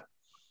 Seana.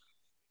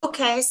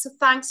 Okay, so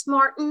thanks,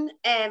 Martin.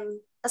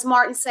 As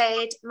Martin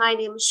said, my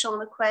name is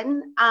Seana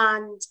Quinn,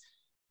 and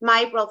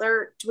my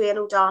brother, Dwayne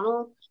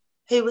O'Donnell,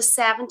 who was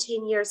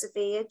 17 years of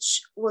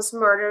age, was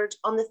murdered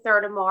on the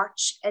 3rd of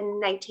March in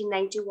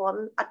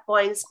 1991 at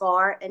Boyle's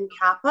Bar in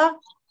Cappagh,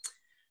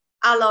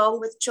 along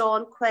with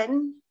Seana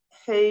Quinn,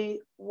 who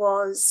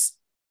was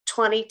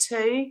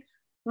 22,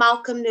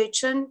 Malcolm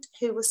Nugent,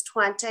 who was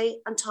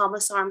 20, and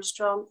Thomas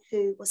Armstrong,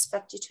 who was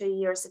 52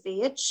 years of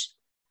age.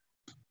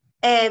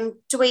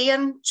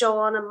 Dwayne,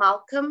 John, and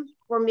Malcolm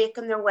were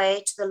making their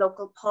way to the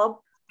local pub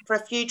for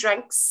a few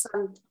drinks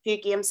and a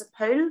few games of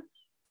pool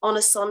on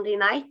a Sunday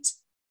night,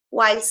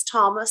 whilst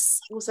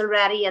Thomas was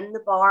already in the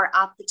bar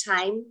at the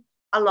time,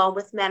 along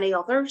with many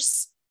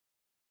others.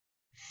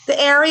 The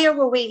area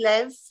where we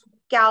live,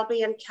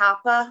 Galway and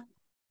Cappagh,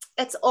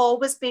 it's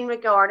always been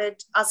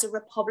regarded as a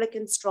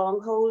Republican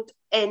stronghold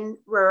in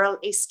rural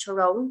East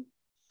Tyrone.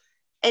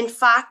 In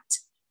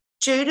fact,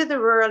 due to the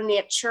rural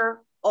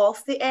nature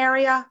of the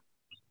area,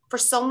 for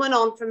someone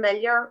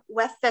unfamiliar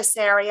with this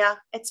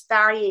area, it's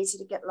very easy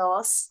to get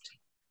lost.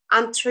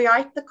 And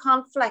throughout the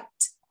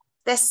conflict,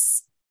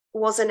 this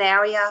was an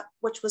area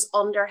which was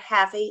under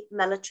heavy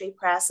military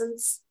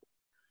presence.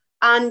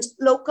 And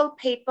local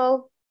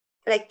people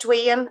like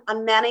Dwayne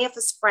and many of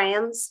his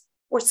friends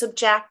were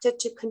subjected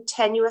to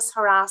continuous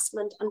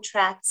harassment and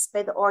threats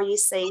by the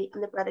RUC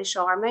and the British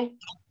Army.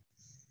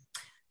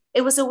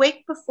 It was a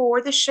week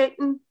before the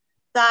shooting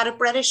that a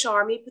British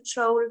Army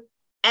patrol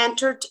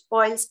entered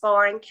Boyle's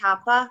Bar in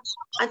Cappagh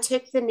and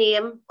took the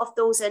name of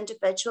those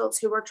individuals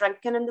who were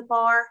drinking in the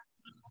bar.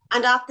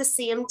 And at the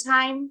same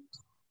time,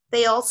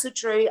 they also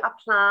drew a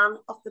plan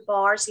of the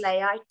bar's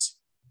layout.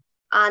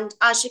 And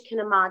as you can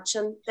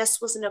imagine,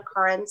 this was an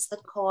occurrence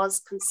that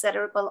caused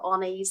considerable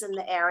unease in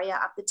the area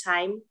at the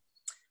time.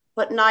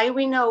 But now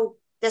we know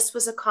this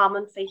was a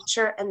common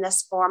feature in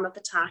this form of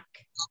attack.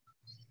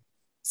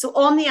 So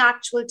on the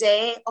actual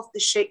day of the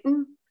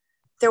shooting,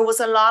 there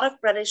was a lot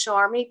of British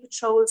Army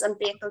patrols and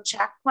vehicle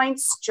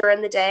checkpoints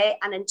during the day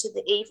and into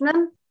the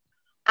evening.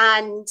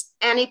 And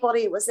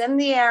anybody who was in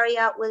the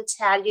area will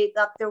tell you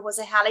that there was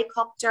a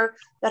helicopter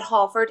that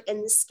hovered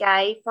in the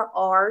sky for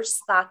hours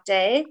that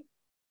day.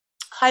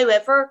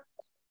 However,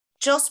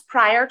 just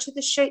prior to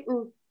the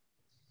shooting,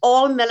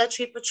 all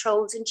military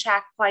patrols and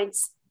checkpoints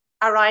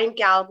around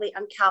Galway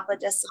and Cappagh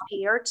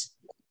disappeared.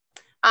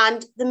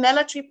 And the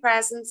military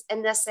presence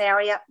in this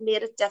area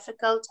made it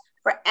difficult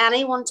for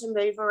anyone to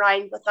move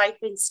around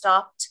without being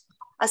stopped,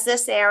 as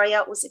this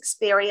area was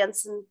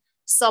experiencing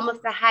some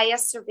of the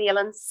highest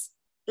surveillance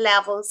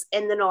levels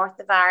in the north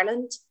of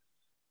Ireland.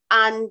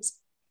 And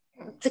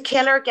the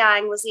killer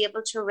gang was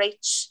able to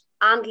reach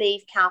and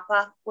leave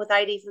Cappagh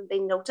without even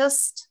being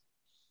noticed.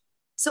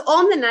 So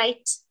on the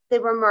night they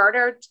were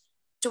murdered,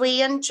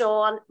 Dwayne,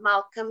 John,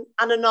 Malcolm,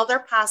 and another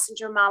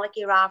passenger,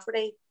 Malachy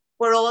Rafferty,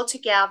 were all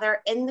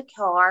together in the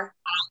car.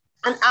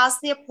 And as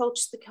they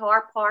approached the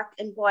car park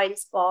in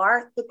Boyle's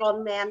Bar, the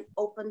gunmen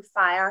opened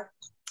fire.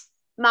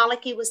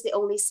 Malachy was the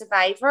only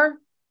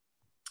survivor.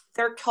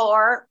 Their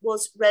car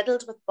was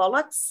riddled with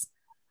bullets,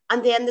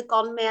 and then the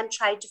gunmen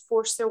tried to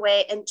force their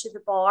way into the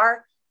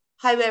bar.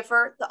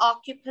 However, the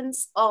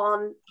occupants,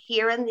 on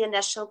hearing the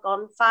initial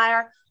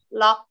gunfire,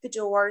 locked the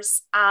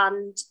doors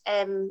and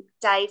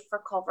dived for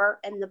cover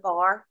in the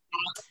bar.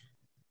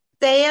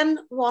 Then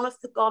one of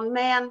the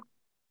gunmen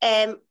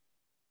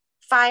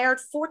fired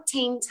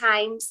 14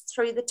 times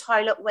through the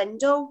toilet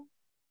window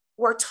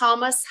where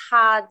Thomas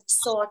had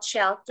sought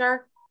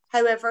shelter.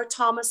 However,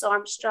 Thomas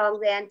Armstrong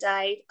then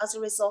died as a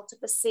result of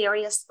a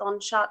serious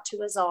gunshot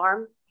to his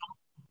arm.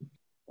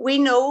 We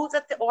know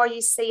that the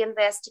RUC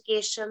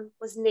investigation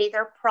was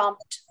neither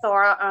prompt,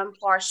 thorough, or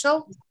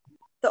impartial.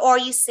 The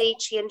RUC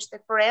changed the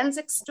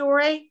forensic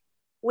story.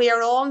 We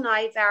are all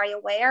now very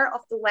aware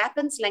of the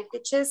weapons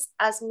linkages,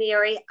 as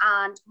Mary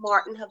and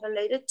Martin have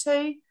alluded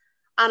to,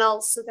 and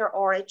also their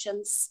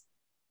origins.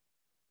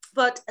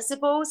 But I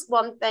suppose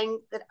one thing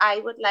that I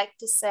would like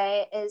to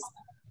say is,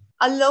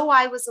 although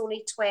I was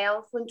only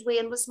 12 when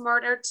Dwayne was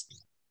murdered,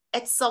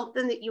 it's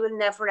something that you will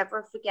never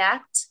ever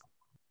forget.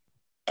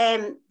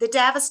 The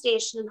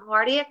devastation and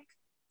heartache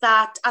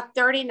that at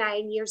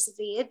 39 years of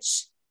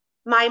age,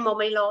 my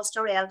mummy lost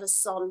her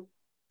eldest son,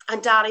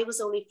 and daddy was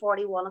only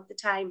 41 at the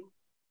time.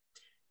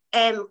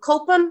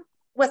 Coping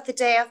with the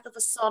death of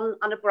a son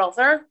and a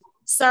brother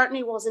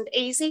certainly wasn't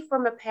easy for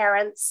my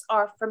parents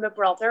or for my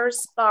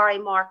brothers, Barry,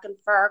 Mark, and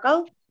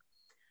Fergal.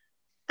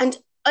 And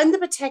in the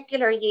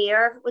particular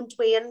year when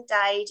Dwayne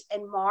died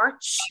in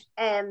March,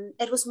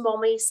 it was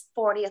mummy's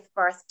 40th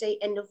birthday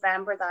in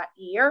November that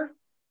year.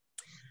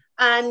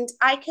 And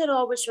I could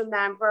always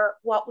remember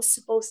what was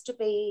supposed to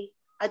be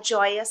a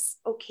joyous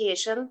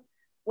occasion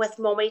with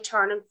mummy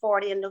turning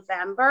 40 in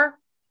November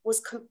was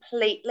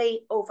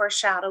completely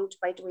overshadowed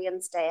by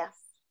Dwayne's death.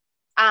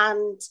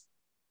 And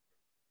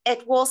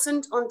it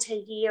wasn't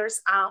until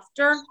years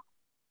after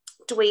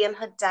Dwayne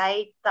had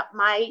died that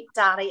my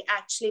daddy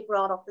actually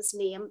brought up his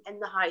name in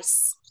the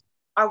house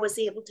or was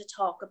able to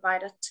talk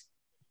about it.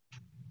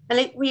 And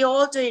like we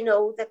all do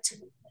know that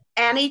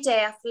any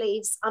death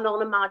leaves an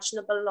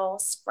unimaginable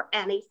loss for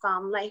any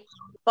family.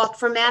 But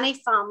for many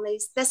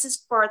families, this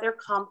is further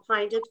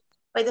compounded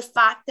by the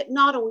fact that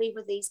not only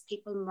were these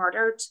people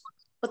murdered,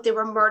 but they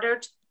were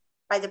murdered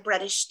by the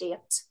British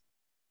state.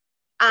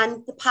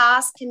 And the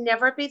past can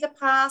never be the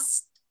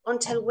past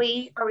until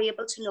we are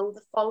able to know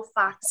the full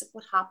facts of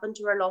what happened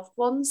to our loved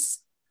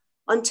ones,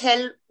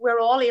 until we're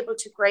all able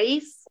to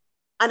grieve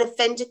and a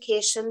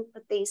vindication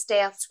that these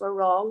deaths were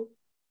wrong.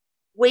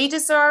 We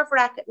deserve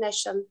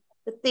recognition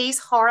that these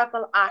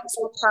horrible acts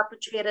were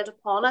perpetrated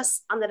upon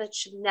us and that it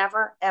should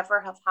never,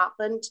 ever have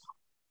happened.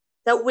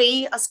 That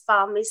we as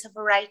families have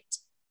a right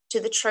to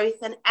the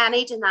truth, and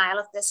any denial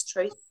of this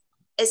truth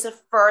is a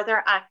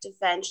further act of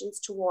vengeance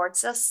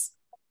towards us.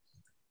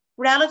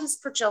 Relatives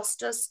for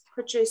Justice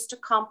produced a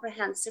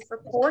comprehensive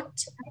report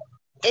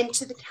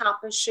into the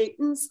Cappagh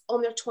shootings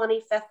on their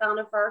 25th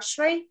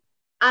anniversary,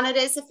 and it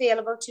is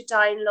available to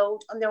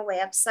download on their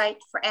website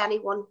for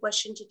anyone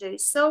wishing to do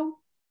so.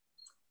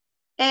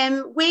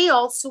 We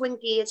also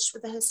engaged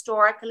with the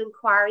Historical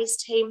Inquiries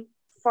team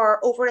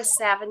for over a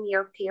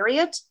 7-year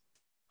period.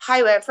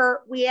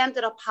 However, we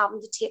ended up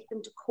having to take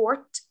them to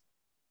court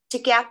to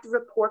get the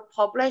report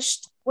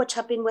published, which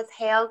had been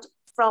withheld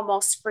from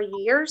us for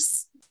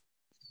years.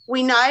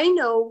 We now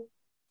know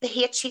the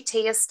HET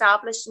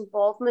established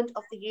involvement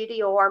of the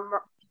UDR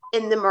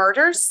in the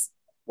murders,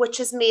 which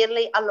is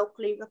mainly a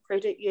locally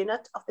recruited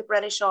unit of the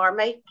British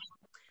Army.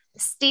 The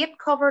state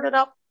covered it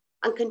up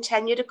and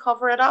continue to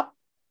cover it up.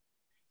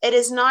 It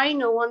is now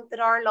known that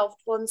our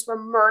loved ones were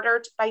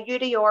murdered by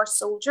UDR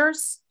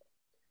soldiers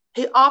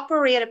who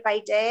operated by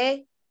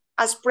day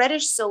as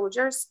British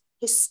soldiers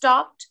who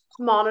stopped,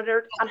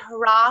 monitored and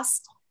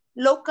harassed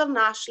local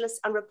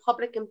nationalist and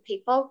Republican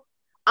people,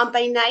 and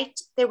by night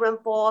they were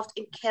involved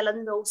in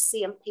killing those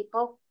same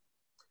people.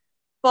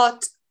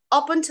 But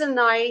up until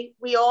now,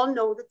 we all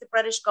know that the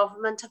British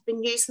government have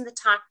been using the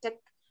tactic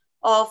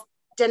of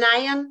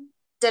denying,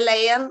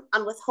 delaying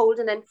and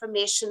withholding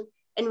information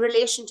in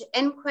relation to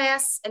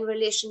inquests, in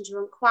relation to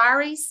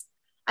inquiries.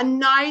 And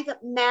now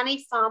that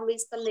many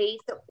families believe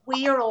that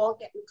we are all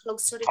getting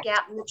closer to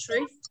getting the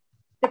truth,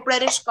 the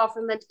British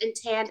government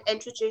intend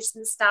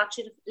introducing the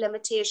statute of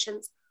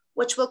limitations,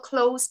 which will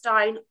close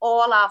down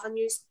all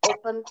avenues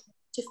open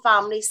to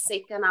families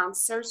seeking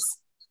answers.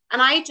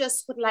 And I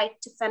just would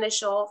like to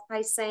finish off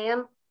by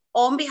saying,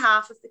 on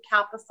behalf of the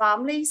Cappagh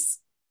families,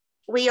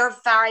 we are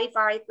very,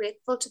 very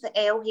grateful to the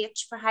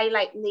AOH for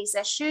highlighting these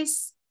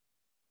issues.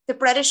 The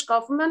British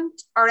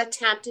government are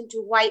attempting to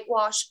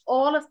whitewash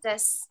all of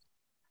this,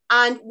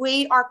 and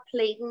we are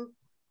pleading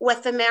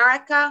with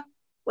America,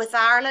 with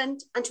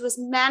Ireland, and to as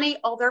many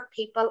other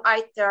people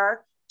out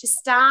there to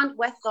stand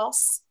with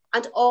us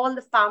and all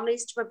the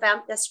families to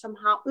prevent this from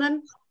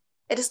happening.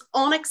 It is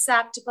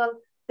unacceptable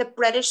that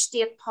British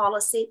state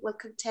policy will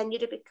continue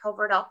to be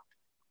covered up,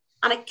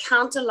 and it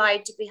can't allow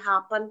it to be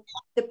happen.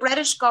 The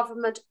British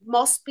government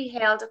must be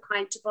held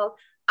accountable,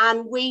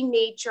 and we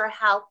need your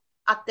help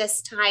at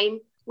this time.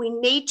 We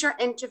need your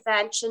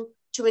intervention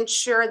to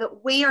ensure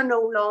that we are no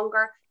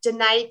longer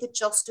denied the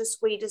justice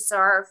we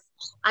deserve.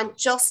 And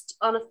just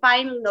on a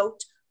final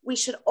note, we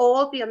should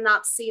all be on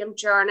that same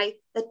journey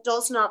that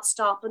does not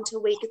stop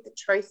until we get the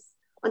truth,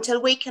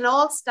 until we can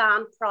all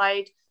stand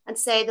proud and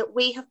say that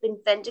we have been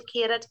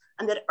vindicated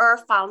and that our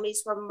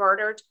families were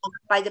murdered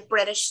by the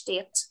British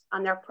state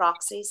and their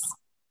proxies.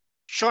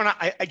 Seana,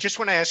 I just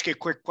want to ask you a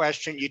quick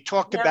question. You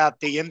talked about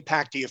the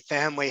impact of your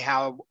family,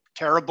 how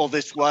terrible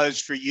this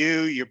was for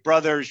you, your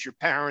brothers, your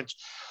parents.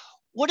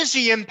 What is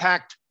the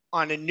impact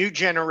on a new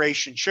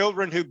generation,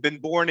 children who've been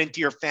born into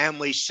your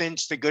family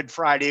since the Good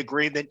Friday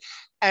Agreement,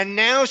 and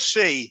now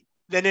see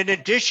that in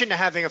addition to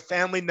having a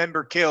family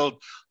member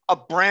killed, a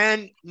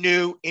brand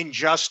new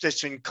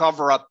injustice and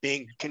cover-up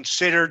being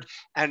considered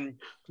and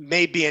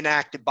may be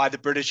enacted by the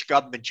British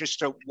government just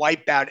to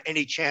wipe out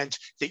any chance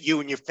that you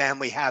and your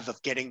family have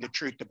of getting the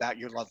truth about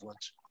your loved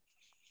ones?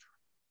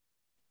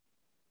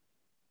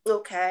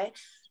 Okay.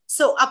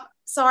 So,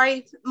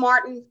 sorry,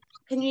 Martin,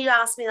 can you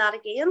ask me that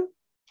again?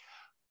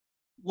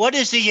 What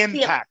is the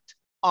impact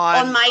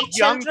on my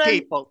young children?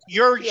 people,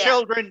 your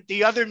children,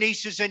 the other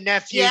nieces and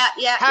nephews?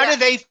 How do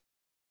they?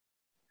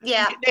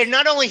 They're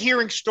not only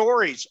hearing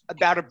stories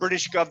about a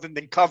British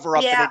government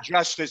cover-up and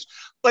injustice,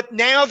 but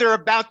now they're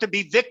about to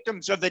be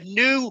victims of a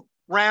new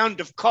round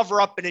of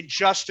cover-up and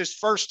injustice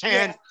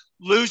firsthand,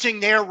 losing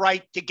their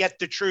right to get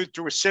the truth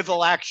through a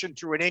civil action,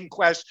 through an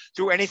inquest,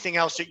 through anything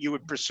else that you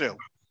would pursue.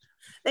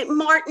 Like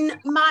Martin,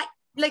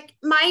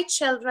 my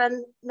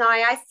children now, I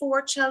have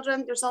 4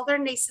 children. There's other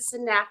nieces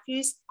and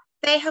nephews.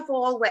 They have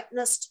all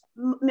witnessed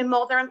my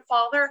mother and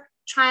father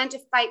trying to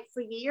fight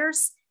for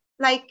years.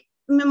 Like,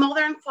 my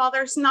mother and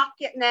father's not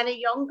getting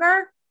any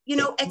younger. You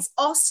know, it's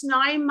us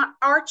now.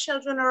 Our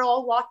children are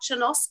all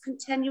watching us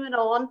continuing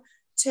on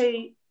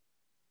to,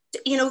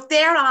 you know,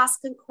 they're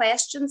asking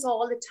questions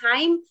all the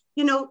time.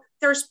 You know,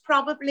 there's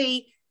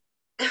probably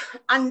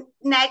and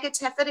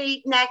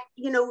negativity,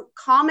 you know,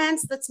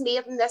 comments that's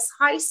made in this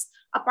house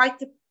about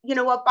the, you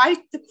know, about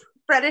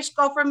British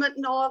government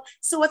and all.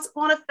 So it's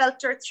going to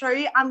filter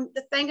through. And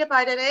the thing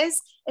about it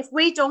is, if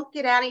we don't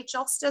get any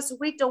justice, if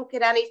we don't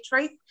get any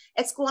truth,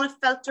 it's going to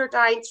filter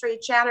down through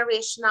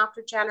generation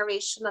after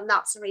generation. And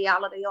that's the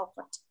reality of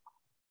it.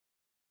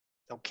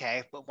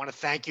 Okay, I want to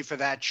thank you for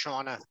that,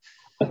 Seana.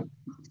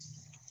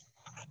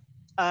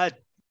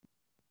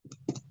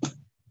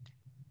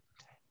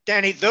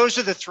 Danny, those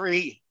are the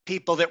three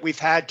people that we've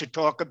had to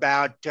talk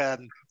about.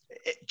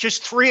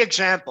 Just three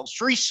examples,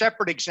 three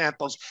separate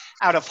examples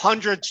out of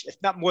hundreds, if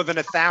not more than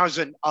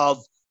 1,000,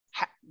 of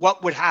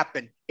what would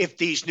happen if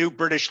these new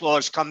British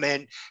laws come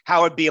in,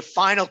 how it'd be a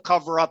final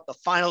cover-up, a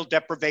final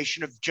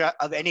deprivation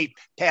of any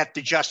path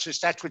to justice.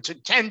 That's what's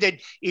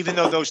intended, even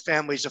though those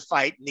families are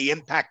fighting, the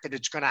impact that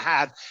it's going to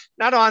have,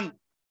 not on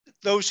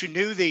those who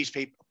knew these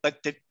people,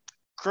 but the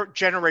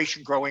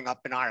generation growing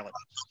up in Ireland.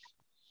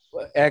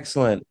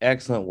 Excellent,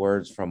 excellent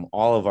words from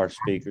all of our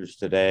speakers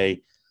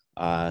today,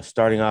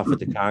 starting off with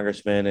the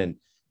congressman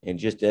and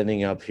just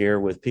ending up here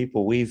with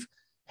people we've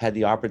had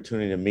the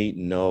opportunity to meet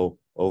and know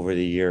over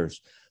the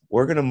years.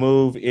 We're going to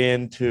move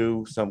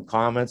into some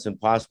comments and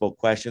possible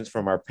questions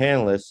from our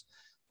panelists,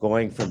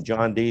 going from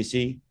John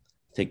Deasy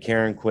to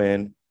Karen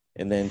Quinn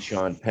and then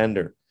Sean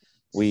Pender.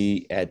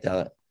 We, at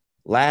the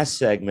last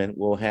segment,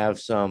 will have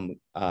some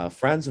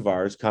friends of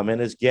ours come in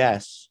as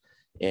guests,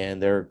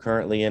 and they're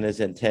currently in as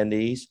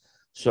attendees.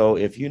 So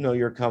if you know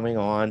you're coming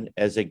on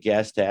as a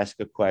guest to ask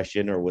a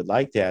question or would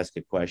like to ask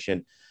a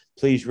question,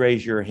 please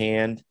raise your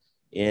hand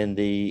in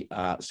the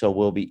so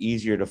we'll be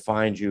easier to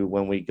find you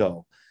when we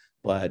go.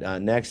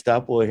 But next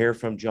up, we'll hear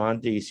from John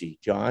Deasy.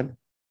 John?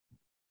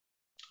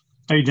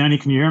 Hey, Danny,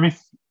 can you hear me?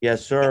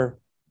 Yes, sir.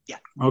 Yeah.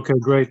 Okay,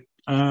 great.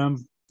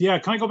 Yeah,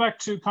 can I go back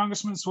to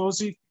Congressman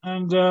Swozy?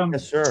 And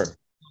yes, sir.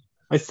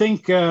 I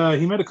think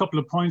he made a couple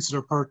of points that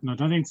are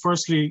pertinent. I think,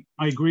 firstly,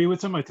 I agree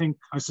with him. I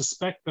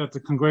suspect that the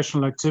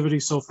congressional activity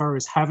so far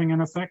is having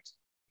an effect.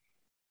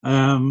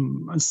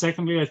 And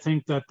secondly, I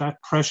think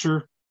that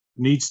pressure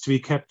needs to be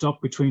kept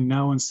up between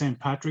now and St.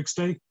 Patrick's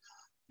Day.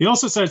 He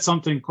also said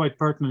something quite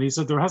pertinent. He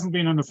said there hasn't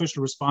been an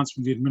official response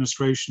from the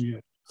administration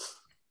yet.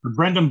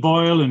 Brendan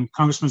Boyle and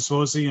Congressman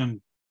Swozy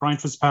and Brian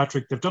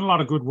Fitzpatrick, they've done a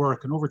lot of good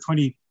work, and over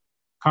 20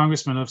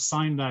 congressmen have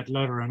signed that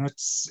letter, and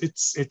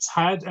it's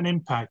had an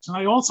impact. And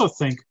I also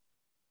think,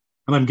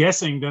 and I'm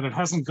guessing that it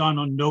hasn't gone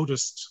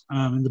unnoticed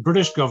in the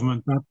British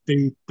government, that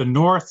the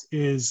North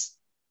is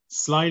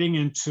sliding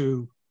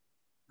into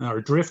or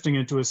drifting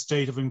into a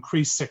state of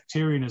increased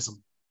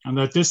sectarianism, and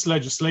that this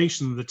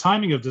legislation, the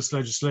timing of this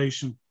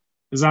legislation,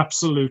 is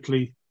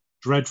absolutely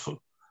dreadful.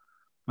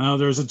 Now,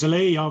 there's a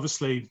delay,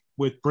 obviously,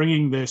 with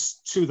bringing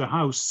this to the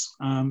House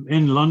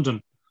in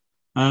London.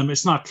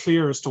 It's not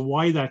clear as to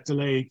why that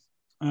delay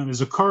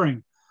is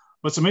occurring,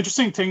 but some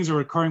interesting things are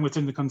occurring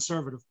within the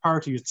Conservative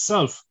Party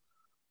itself.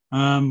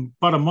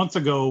 About a month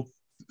ago,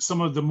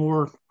 some of the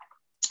more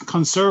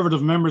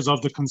conservative members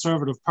of the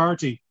Conservative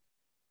Party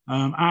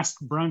asked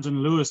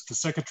Brandon Lewis, the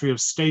Secretary of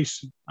State,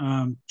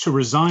 to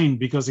resign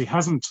because he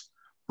hasn't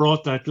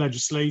brought that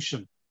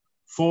legislation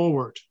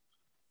forward.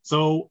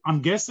 So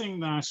I'm guessing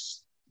that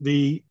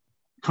the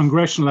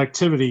congressional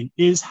activity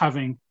is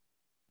having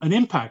an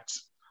impact.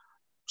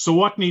 So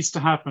what needs to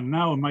happen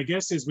now? And my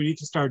guess is we need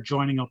to start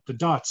joining up the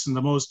dots. And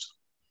the most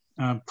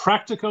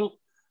practical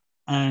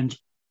and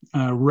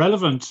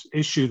relevant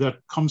issue that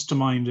comes to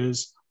mind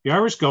is the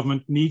Irish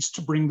government needs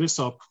to bring this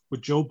up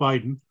with Joe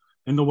Biden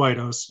in the White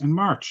House in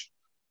March.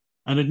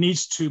 And it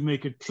needs to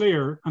make it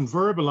clear and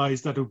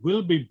verbalize that it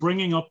will be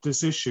bringing up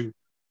this issue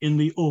in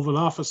the Oval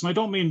Office. And I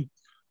don't mean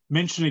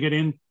mentioning it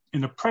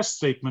in a press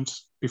statement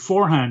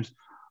beforehand,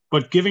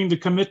 but giving the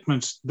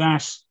commitment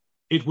that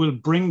it will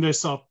bring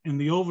this up in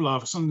the Oval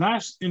Office. And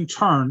that, in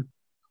turn,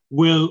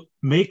 will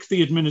make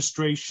the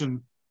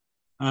administration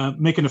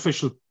make an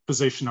official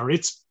position, or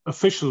its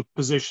official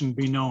position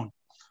be known.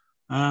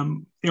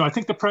 I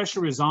think the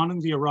pressure is on in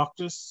the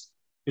Oireachtas.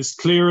 It's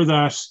clear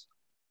that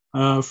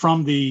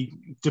from the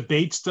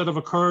debates that have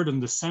occurred in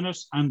the Senate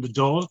and the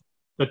Dáil,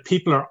 that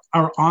people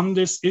are on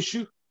this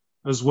issue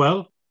as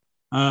well.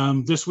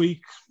 This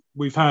week,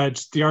 we've had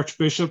the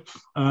Archbishop,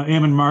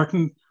 Eamon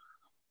Martin,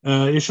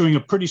 issuing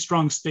a pretty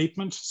strong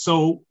statement.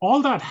 So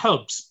all that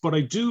helps, but I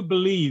do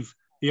believe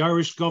the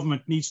Irish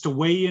government needs to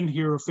weigh in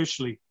here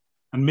officially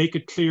and make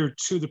it clear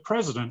to the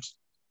president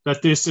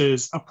that this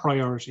is a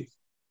priority.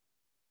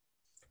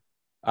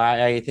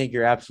 I think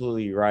you're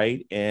absolutely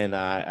right, and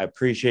I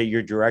appreciate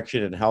your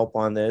direction and help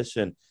on this.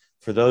 And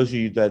for those of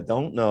you that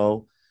don't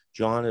know,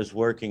 John is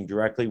working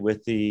directly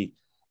with the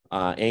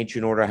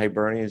Ancient Order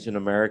Hibernians in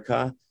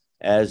America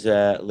as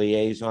a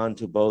liaison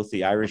to both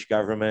the Irish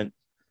government,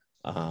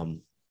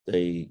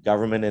 the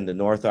government in the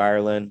North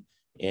Ireland,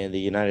 and the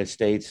United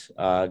States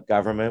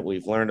government.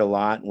 We've learned a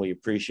lot, and we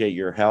appreciate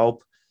your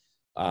help.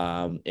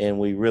 And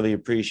we really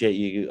appreciate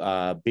you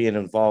being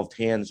involved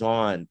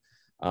hands-on.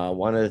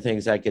 One of the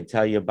things I could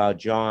tell you about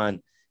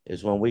John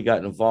is when we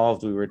got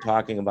involved, we were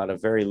talking about a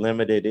very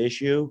limited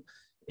issue,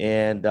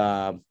 and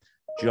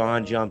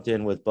John jumped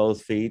in with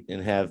both feet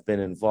and have been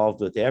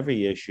involved with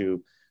every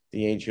issue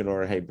the Ancient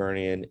Order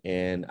Hibernian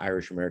and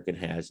Irish American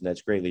has, and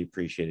that's greatly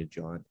appreciated,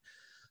 John.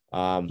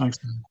 Thanks.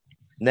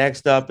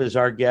 Next up is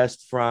our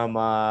guest from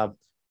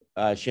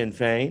Sinn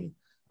Féin.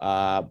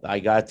 I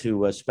got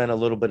to spend a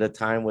little bit of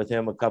time with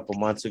him a couple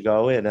months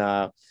ago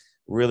and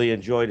really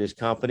enjoyed his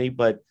company,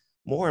 but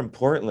more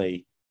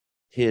importantly,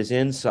 his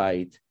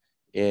insight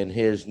and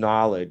his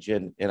knowledge.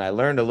 And I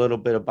learned a little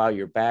bit about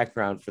your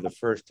background for the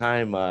first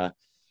time,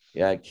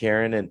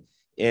 Karen,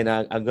 and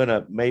I'm going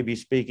to maybe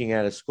speaking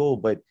at a school,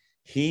 but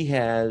he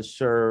has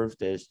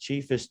served as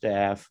chief of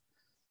staff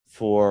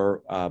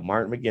for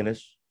Martin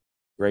McGuinness,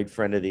 great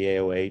friend of the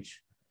AOH,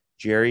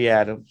 Jerry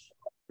Adams,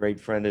 great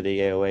friend of the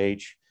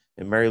AOH,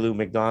 and Mary Lou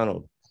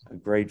McDonald, a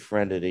great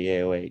friend of the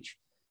AOH.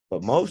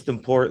 But most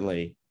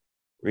importantly,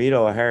 Rita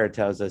O'Hara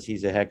tells us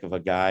he's a heck of a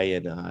guy,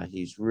 and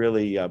he's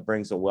really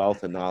brings a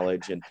wealth of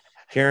knowledge. And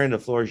Karen, the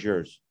floor is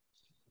yours.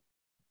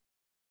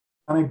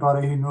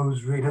 Anybody who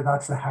knows Rita,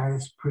 that's the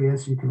highest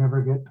praise you can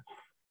ever get.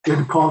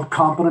 Being called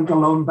competent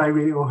alone by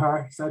Rita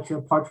O'Hara, it's actually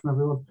apart from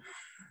everyone.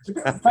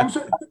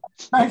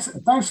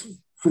 Thanks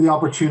for the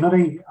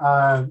opportunity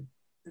to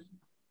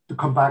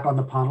come back on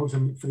the panels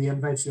and for the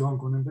invites, the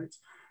ongoing invites.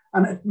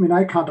 And I mean,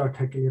 I can't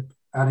articulate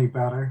any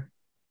better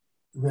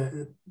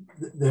the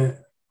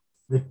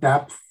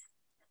depth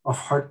of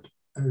hurt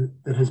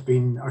that has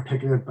been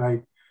articulated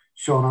by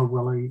Seana,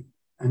 Willie,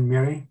 and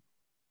Mary.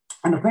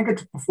 And I think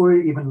it's before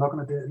even looking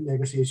at the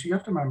legacy issue, you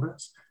have to remember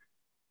this.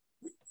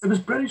 It was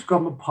British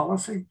government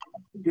policy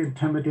to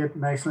intimidate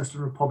nationalist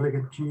and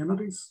Republican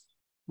communities,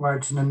 whether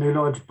it's in the New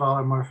Lodge,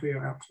 Ballymurphy,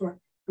 or elsewhere.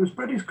 It was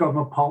British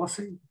government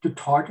policy to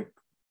target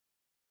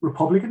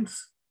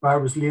Republicans, where I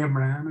was Liam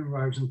Ryan and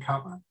where I was in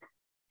Cappagh,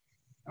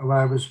 or where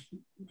I was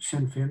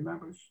Sinn Féin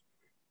members.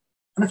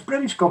 And it's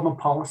British government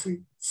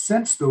policy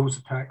since those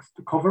attacks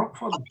to cover up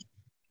for them.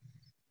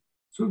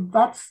 So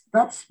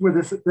that's where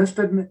this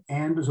didn't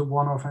end as a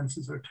one-off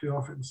instance or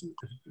two-off instance,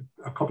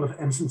 a couple of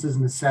instances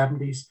in the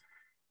 70s,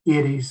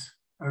 80s,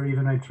 or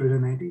even out through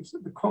the 90s.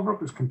 The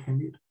cover-up has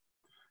continued.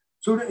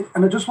 So,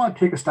 and I just want to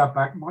take a step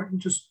back. Martin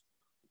just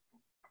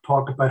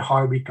talked about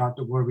how we got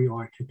to where we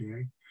are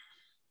today.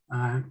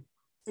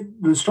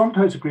 The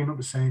Stormont Agreement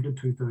was signed in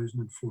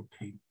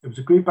 2014. It was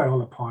agreed by all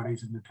the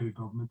parties in the two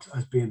governments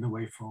as being the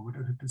way forward.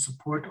 It had the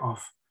support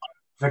of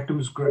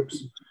victims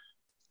groups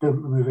to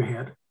move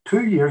ahead.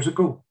 2 years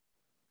ago,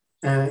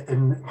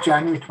 in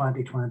January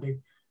 2020,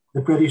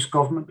 the British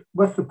government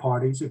with the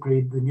parties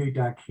agreed the New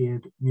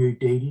Decade, New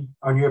Deal,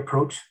 or New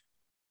Approach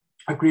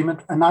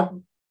agreement, and that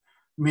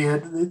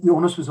made the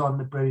onus was on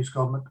the British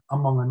government,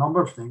 among a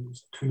number of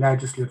things, to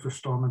legislate for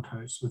Stormont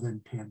House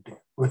within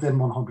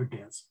 100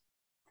 days.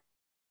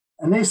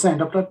 And they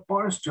signed up that.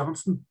 Boris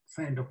Johnson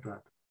signed up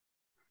that.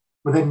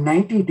 Within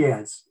 90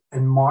 days,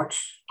 in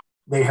March,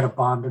 they had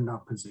abandoned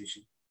that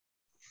position.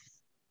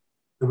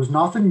 There was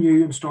nothing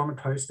new in Stormont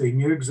House. They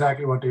knew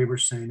exactly what they were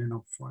signing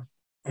up for.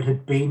 It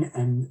had been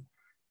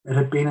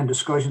in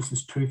discussion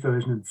since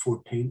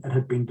 2014. It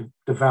had been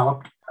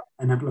developed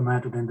and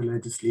implemented into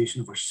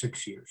legislation for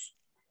 6 years.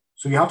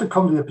 So you have to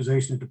come to the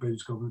position that the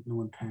British government had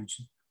no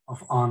intention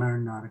of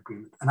honouring that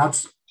agreement. And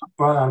that's,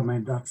 bear that in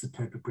mind, that's the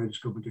type of British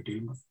government you're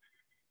dealing with.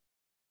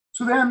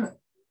 So then,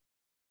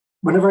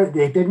 whenever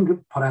they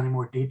didn't put any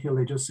more detail,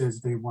 they just says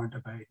they weren't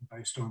abiding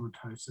by Stormont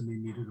House and they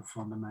needed a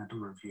fundamental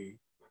review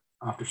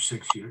after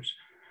 6 years.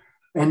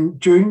 And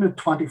during the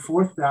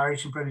 24th, the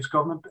Irish and British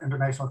government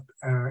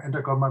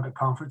intergovernmental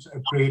conference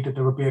agreed that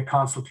there would be a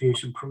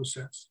consultation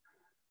process.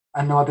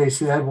 And what they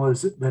said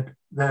was that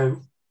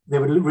they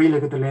would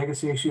relook at the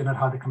legacy issue and it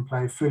had to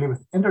comply fully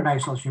with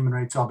international human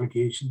rights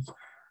obligations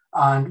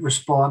and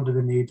respond to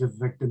the needs of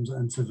victims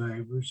and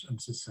survivors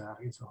and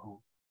society as a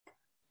whole.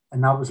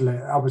 And that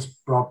was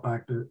brought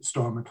back to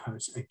Stormont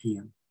House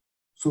again.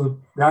 So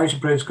the Irish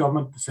and British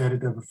government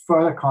decided to have a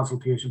further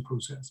consultation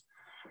process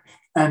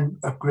and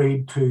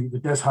agreed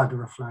that this had to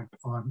reflect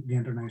on the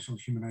international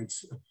human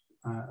rights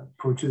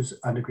approaches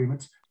and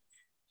agreements.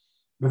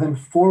 Within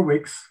 4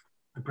 weeks,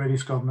 the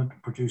British government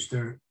produced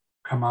their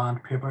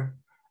command paper,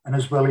 and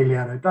as Willie laid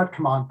out, that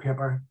command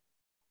paper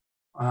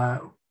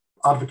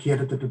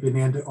advocated that there be an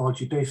end to all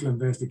judicial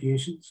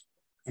investigations,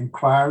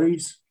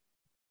 inquiries,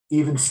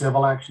 even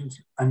civil actions,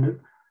 and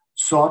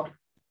sought,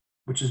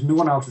 which is no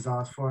one else has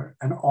asked for,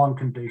 an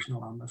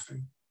unconditional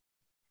amnesty.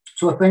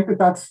 So I think that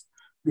that's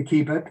the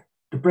key bit.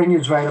 To bring you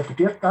right up to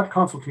date, that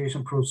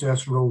consultation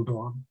process rolled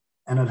on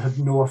and it had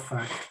no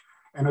effect.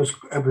 And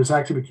it was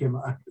actually became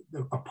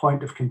a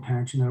point of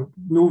contention.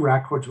 No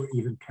records were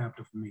even kept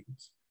of the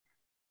meetings.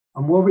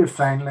 And what we've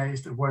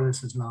finalised and where this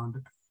has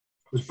landed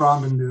was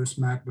Brandon Lewis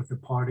met with the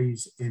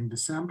parties in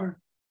December.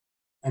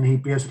 And he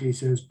basically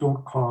says,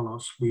 don't call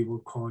us, we will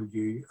call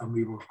you. And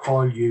we will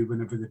call you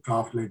whenever the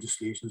draft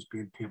legislation is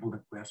being tabled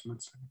at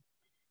Westminster.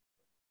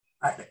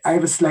 I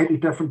have a slightly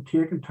different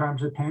take in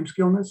terms of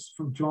timescale on this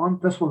from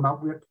John. This will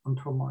not wait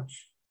until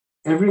March.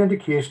 Every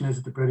indication is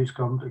that the British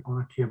government are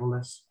going to table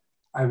this,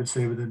 I would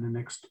say, within the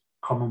next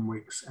coming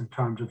weeks in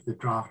terms of the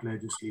draft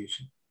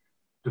legislation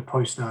to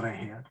push that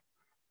ahead.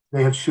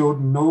 They have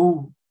showed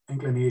no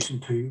inclination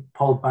to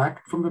pull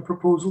back from the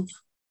proposals.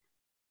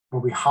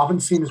 What we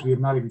haven't seen is we have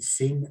not even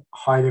seen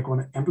how they're going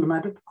to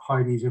implement it,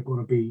 how these are going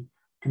to be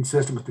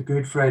consistent with the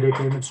Good Friday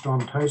Agreement,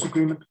 Stormont House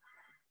Agreement,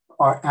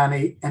 or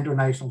any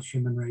international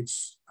human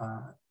rights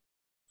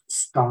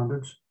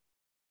standards.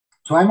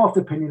 So I'm of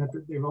the opinion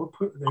that they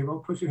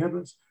will push ahead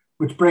with this,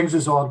 which brings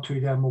us on to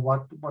them.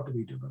 Well, what do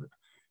we do with it?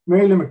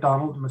 Mary Lou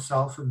McDonald,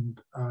 myself, and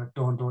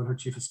Dawn Doyle, her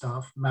Chief of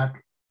Staff, met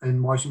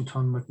in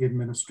Washington with the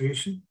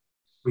administration.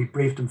 We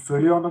briefed them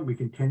fully on them. We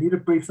continue to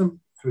brief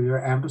them through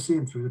their embassy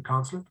and through the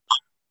consulate.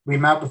 We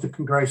met with the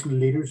congressional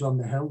leaders on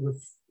the Hill,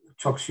 with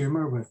Chuck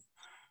Schumer, with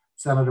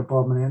Senator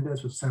Bob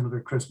Menendez, with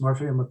Senator Chris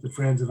Murphy, and with the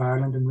Friends of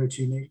Ireland and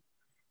Richie Neal,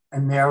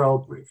 and they're all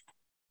briefed.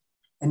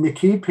 And the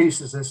key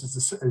piece is this: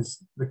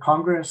 is the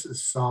Congress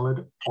is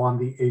solid on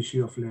the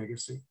issue of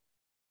legacy.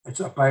 It's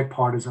a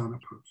bipartisan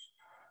approach.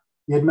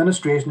 The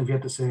administration have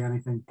yet to say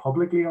anything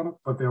publicly on it,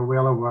 but they're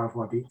well aware of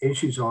what the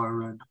issues are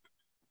around it.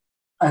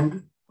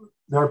 And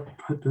their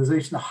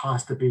position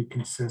has to be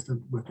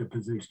consistent with the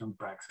position on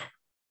Brexit.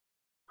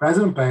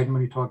 President Biden,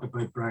 when he talked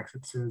about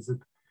Brexit, says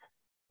that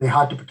they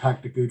had to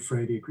protect the Good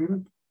Friday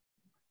Agreement,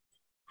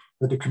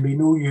 that there can be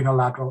no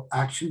unilateral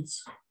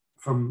actions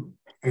from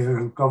either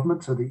the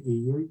governments or the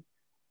EU,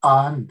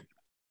 and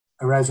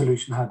a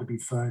resolution had to be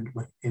found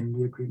within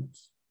the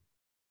agreements.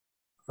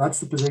 That's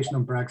the position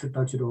on Brexit.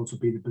 That should also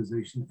be the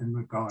position in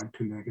regard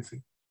to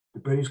legacy.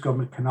 The British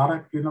government cannot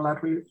act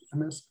unilaterally in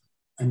this,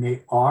 and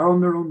they are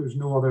on their own. There's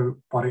no other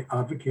body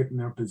advocating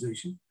their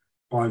position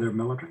by their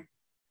military.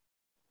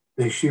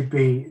 They should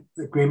be,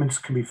 agreements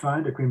can be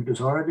found. Agreement is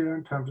already there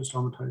in terms of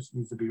Stormont House,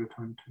 needs to be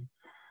returned to.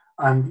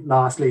 And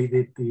lastly,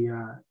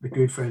 the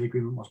Good Friday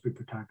Agreement must be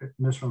protected.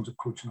 And this runs a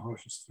coach and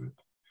horses through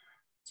it.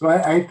 So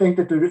I think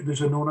that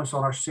there's an onus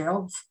on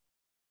ourselves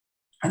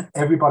and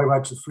everybody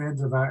who the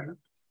Friends of Ireland.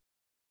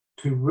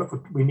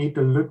 We need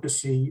to look to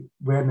see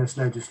when this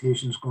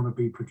legislation is going to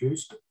be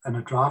produced in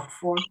a draft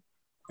form.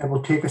 It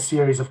will take a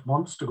series of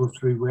months to go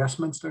through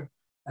Westminster,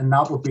 and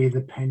that will be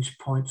the pinch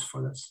points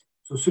for this.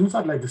 So as soon as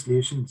that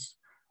legislation's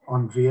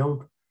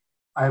unveiled,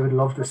 I would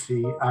love to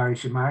see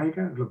Irish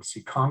America, I'd love to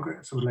see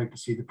Congress, I would like to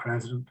see the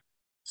President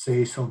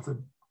say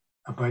something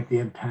about the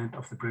intent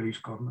of the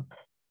British government,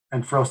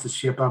 and for us to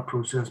shape that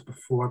process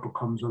before it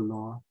becomes a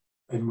law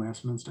in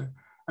Westminster,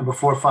 and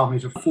before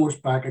families are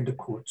forced back into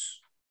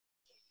courts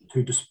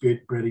to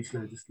dispute British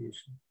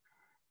legislation.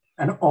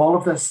 And all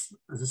of this,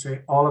 as I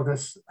say,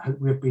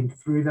 we've been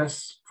through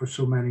this for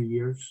so many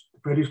years. The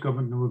British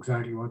government know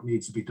exactly what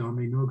needs to be done.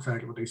 They know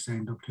exactly what they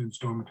signed up to in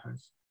Stormont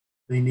House.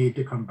 They need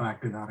to come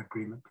back to that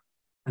agreement.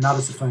 And that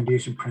is the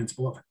foundation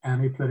principle of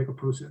any political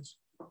process.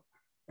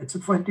 It's a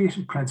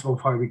foundation principle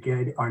of how we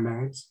guide our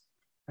lives.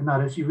 And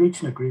that is, you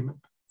reach an agreement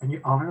and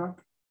you honor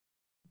it.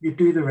 You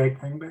do the right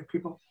thing by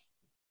people.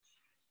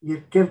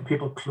 You give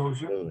people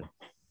closure. Absolutely.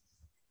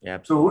 Yeah,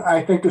 so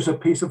I think there's a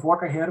piece of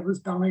work ahead of us,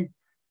 Danny.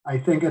 I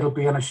think it'll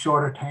be on a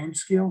shorter time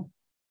scale.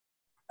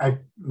 I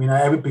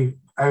would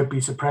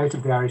be surprised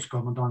if the Irish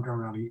government aren't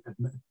already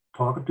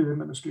talking to the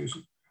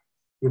administration.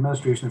 The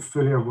administration is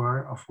fully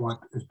aware of what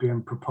is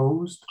being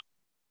proposed.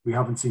 We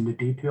haven't seen the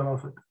detail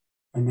of it.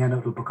 And then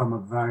it will become a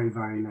very,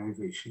 very live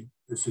issue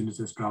as soon as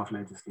this draft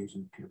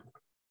legislation is tabled.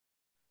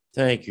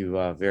 Thank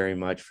you very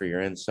much for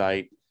your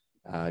insight.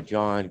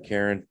 John,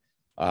 Karen,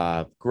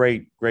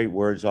 great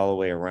words all the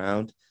way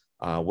around.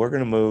 We're going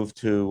to move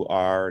to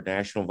our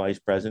National Vice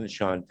President,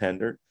 Sean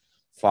Pender,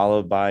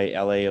 followed by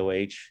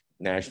LAOH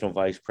National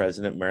Vice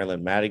President,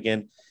 Marilyn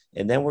Madigan.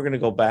 And then we're going to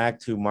go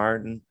back to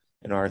Martin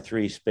and our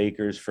three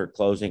speakers for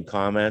closing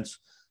comments.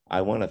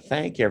 I want to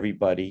thank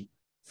everybody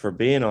for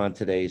being on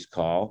today's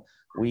call.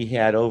 We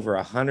had over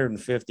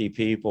 150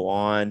 people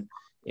on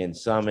and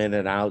some in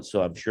and out,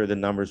 so I'm sure the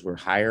numbers were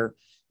higher.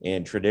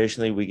 And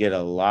traditionally, we get a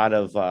lot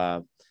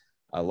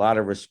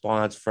of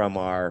response from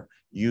our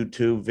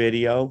YouTube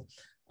video.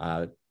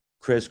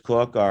 Chris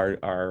Cook,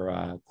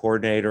 our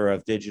coordinator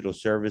of digital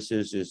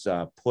services, is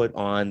put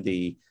on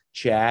the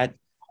chat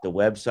the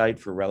website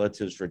for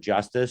Relatives for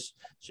Justice,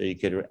 so you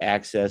could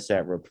access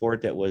that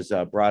report that was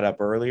brought up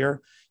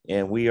earlier.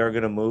 And we are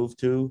going to move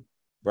to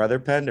Brother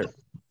Pender.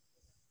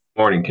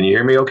 Morning. Can you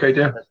hear me okay,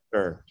 Dan? Yes,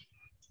 sir.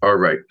 All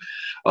right.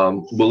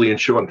 Willie and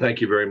Sean,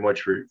 thank you very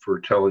much for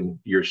telling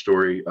your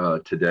story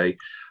today.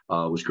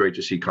 It was great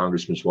to see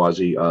Congressman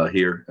Swazi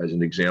here as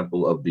an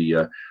example of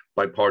the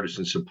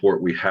bipartisan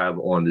support we have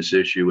on this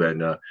issue.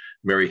 And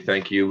Mary,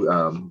 thank you,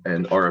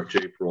 and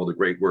RFJ for all the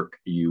great work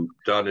you've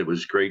done. It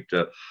was great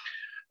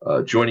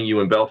joining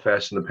you in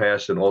Belfast in the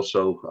past, and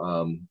also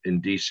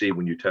in DC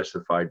when you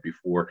testified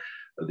before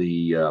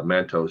the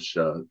Mantos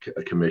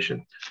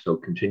Commission. So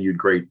continued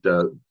great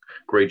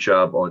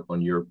job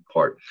on your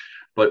part.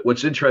 But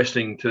what's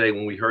interesting today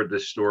when we heard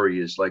this story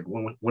is, like,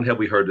 when have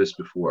we heard this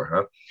before,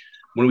 huh?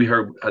 When we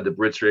heard how the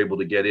Brits are able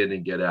to get in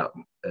and get out.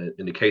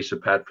 In the case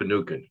of Pat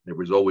Finucane, there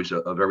was always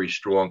a very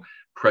strong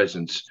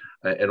presence,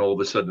 and all of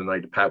a sudden the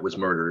night Pat was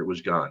murdered, it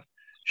was gone.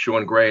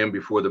 Sean Graham,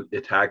 before the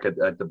attack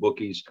at the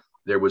bookies,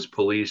 there was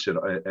police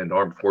and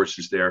armed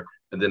forces there,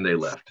 and then they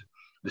left.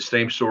 The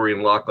same story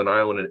in Loughlin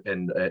Island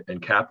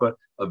and Cappagh,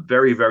 a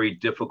very, very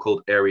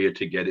difficult area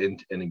to get in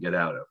and get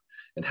out of.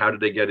 And how did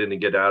they get in and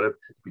get out of?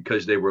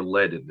 Because they were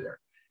led in there.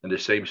 And the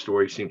same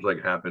story seems like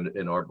it happened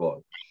in our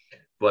bog.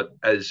 But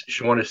as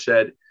Seana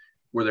said,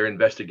 were there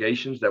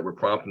investigations that were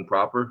prompt and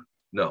proper?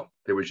 No,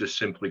 there was just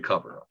simply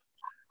cover up.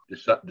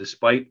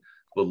 Despite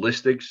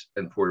ballistics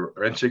and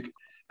forensic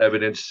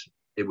evidence,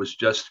 it was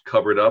just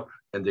covered up,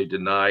 and they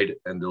denied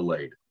and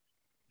delayed.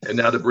 And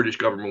now the British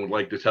government would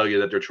like to tell you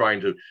that they're trying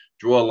to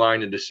draw a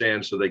line in the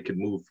sand so they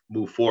can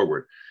move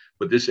forward.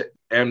 But this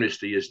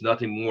amnesty is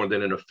nothing more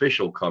than an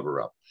official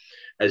cover up,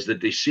 as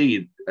that they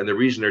see, and the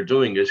reason they're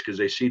doing this because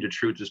they see the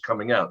truth is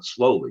coming out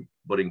slowly.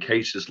 But in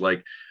cases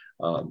like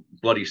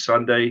Bloody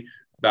Sunday,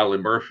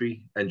 Ballard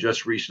Murphy, and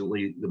just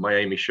recently the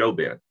Miami show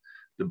ban,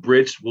 the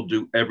Brits will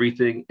do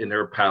everything in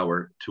their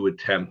power to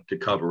attempt to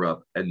cover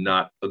up and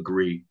not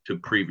agree to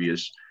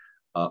previous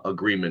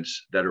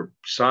agreements that are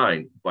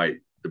signed by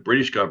the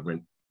British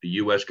government, the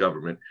US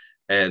government,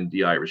 and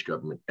the Irish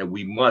government. And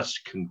we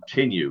must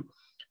continue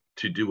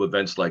to do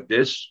events like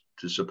this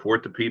to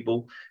support the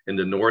people in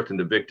the North and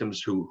the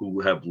victims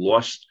who have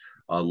lost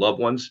loved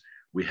ones.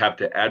 We have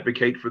to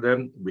advocate for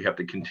them. We have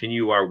to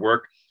continue our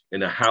work in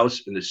the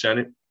House, in the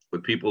Senate,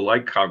 with people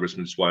like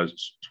Congressman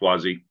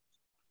Suozzi.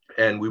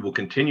 And we will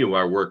continue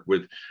our work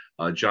with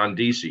John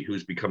Deasy,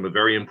 who's become a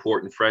very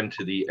important friend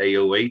to the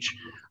AOH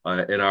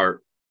in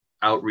our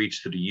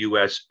outreach to the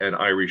US and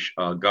Irish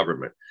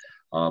government.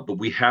 But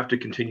we have to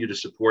continue to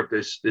support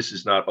this. This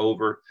is not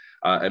over.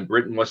 And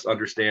Britain must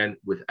understand,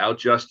 without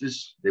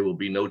justice, there will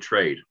be no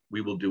trade.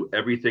 We will do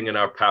everything in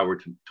our power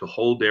to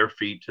hold their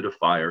feet to the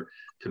fire,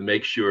 to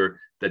make sure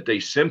that they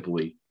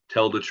simply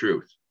tell the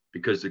truth,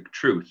 because the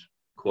truth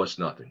costs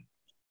nothing.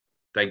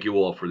 Thank you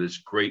all for this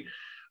great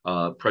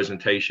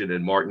presentation,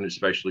 and Martin,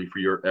 especially for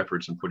your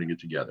efforts in putting it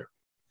together.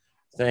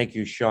 Thank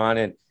you, Sean.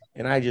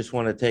 And I just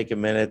want to take a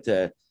minute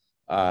to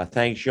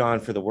thank Sean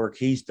for the work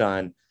he's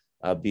done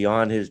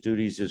beyond his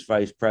duties as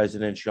vice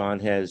president. Sean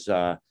has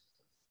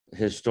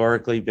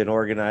historically been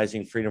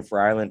organizing Freedom for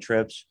Ireland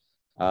trips.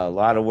 A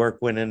lot of work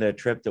went into a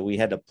trip that we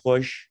had to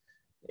push,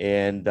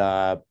 and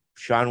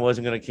Sean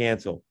wasn't going to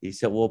cancel. He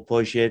said, we'll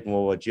push it and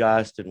we'll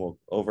adjust and we'll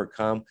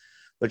overcome.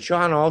 But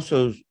Sean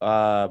also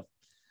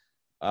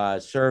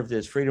served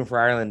as Freedom for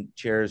Ireland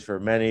chairs for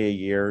many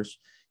years.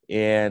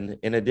 And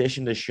in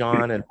addition to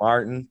Sean and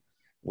Martin,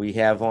 we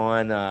have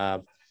on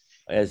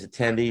as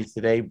attendees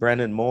today,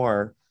 Brendan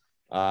Moore,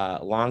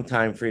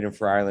 longtime Freedom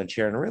for Ireland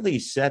chair, and really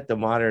set the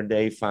modern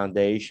day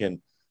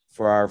foundation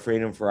for our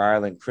Freedom for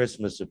Ireland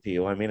Christmas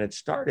appeal. I mean, it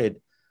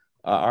started,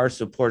 our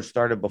support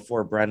started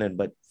before Brendan,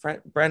 but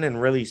Brendan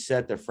really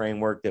set the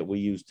framework that we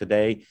use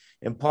today.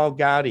 And Paul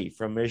Gowdy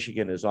from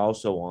Michigan is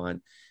also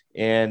on.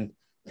 And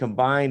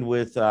combined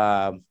with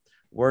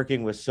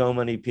working with so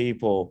many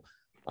people,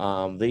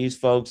 these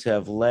folks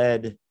have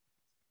led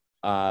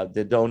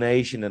the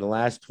donation in the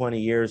last 20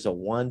 years of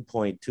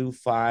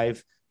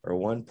 $1.25 or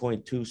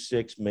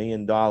 $1.26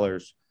 million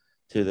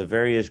to the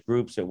various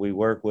groups that we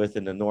work with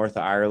in the North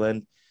of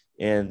Ireland.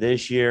 And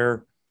this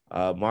year,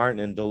 Martin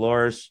and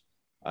Dolores,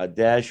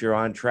 Des, you're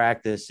on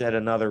track to set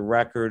another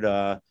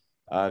record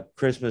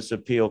Christmas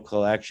appeal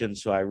collection.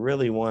 So I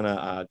really want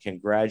to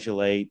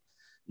congratulate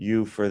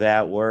you for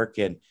that work,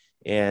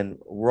 and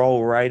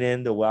roll right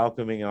into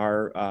welcoming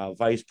our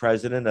Vice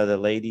President of the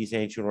Ladies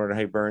Ancient Order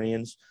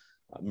Hibernians,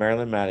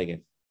 Marilyn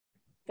Madigan.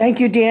 Thank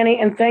you, Danny,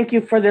 and thank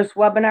you for this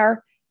webinar.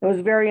 It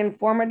was very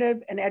informative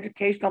and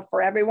educational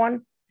for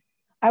everyone.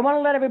 I want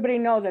to let everybody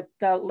know that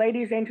the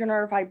Ladies Ancient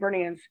Order of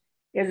Hibernians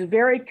is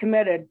very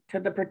committed to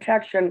the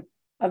protection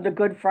of the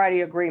Good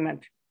Friday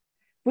Agreement.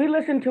 We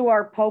listened to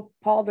our Pope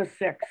Paul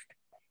VI.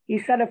 He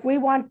said, if we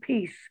want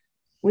peace,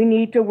 we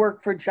need to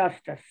work for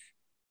justice.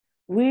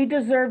 We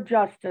deserve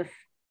justice.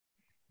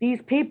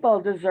 These people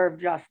deserve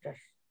justice.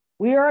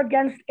 We are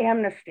against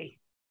amnesty.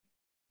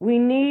 We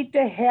need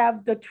to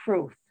have the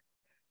truth.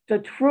 The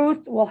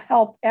truth will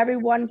help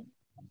everyone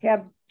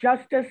have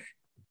justice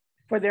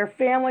for their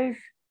families,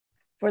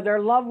 for their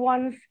loved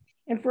ones,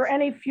 and for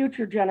any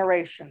future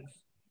generations.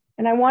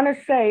 And I want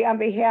to say, on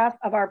behalf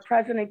of our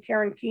President,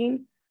 Karen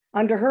Keene,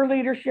 under her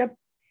leadership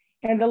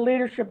and the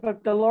leadership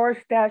of Dolores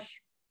Desch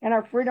and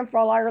our Freedom for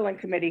All Ireland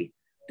Committee,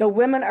 the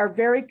women are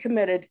very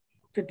committed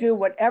to do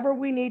whatever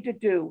we need to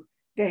do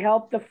to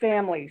help the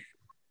families.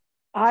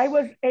 I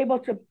was able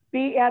to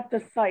be at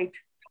the site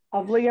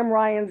of Liam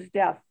Ryan's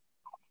death,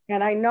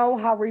 and I know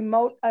how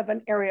remote of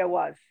an area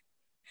was.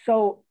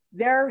 So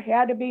there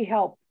had to be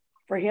help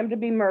for him to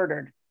be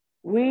murdered.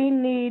 We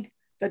need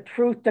the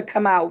truth to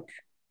come out,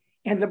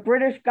 and the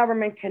British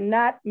government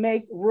cannot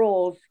make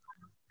rules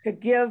to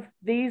give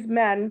these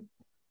men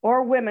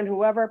or women,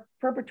 whoever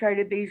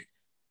perpetrated these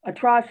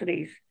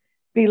atrocities,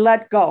 be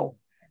let go.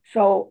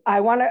 So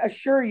I want to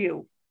assure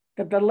you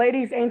that the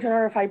Ladies Ancient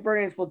Order of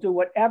Hibernians will do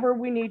whatever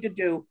we need to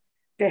do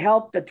to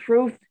help the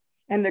truth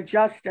and the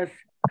justice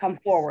come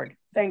forward.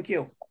 Thank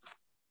you.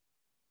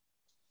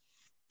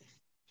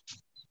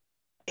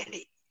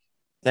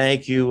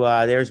 Thank you.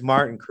 There's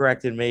Martin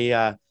corrected me.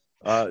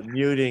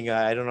 muting.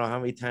 I don't know how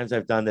many times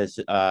I've done this.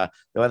 Well,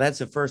 that's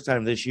the first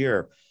time this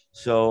year.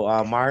 So,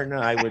 Martin,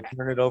 I would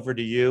turn it over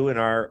to you and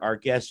our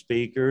guest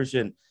speakers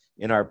and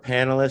our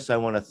panelists. I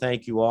want to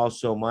thank you all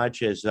so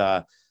much as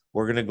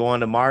we're going to go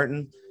on to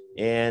Martin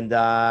and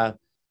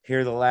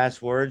hear the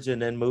last words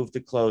and then move to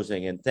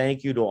closing. And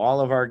thank you to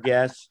all of our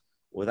guests.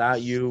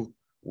 Without you,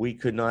 we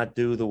could not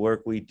do the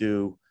work we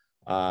do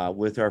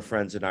with our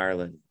friends in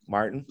Ireland.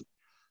 Martin?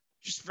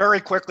 Just very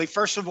quickly,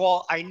 first of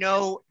all, I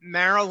know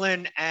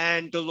Marilyn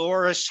and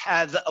Dolores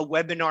have a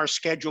webinar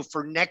scheduled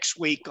for next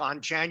week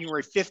on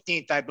January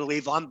 15th, I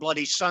believe, on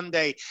Bloody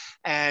Sunday,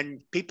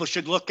 and people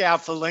should look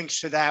out for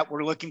links to that.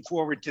 We're looking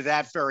forward to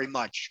that very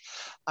much.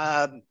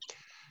 I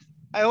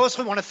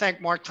also want to thank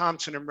Mark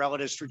Thompson and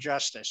Relatives for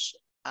Justice.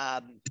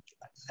 As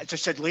I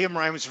said, Liam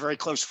Ryan was a very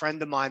close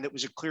friend of mine that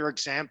was a clear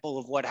example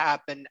of what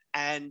happened,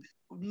 and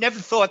never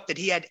thought that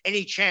he had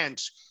any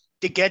chance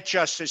to get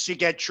justice, to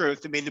get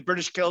truth. I mean, the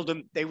British killed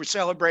him. They were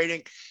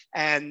celebrating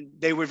and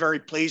they were very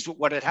pleased with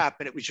what had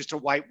happened. It was just a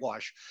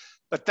whitewash.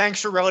 But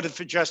thanks to Relative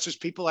for Justice,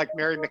 people like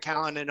Mary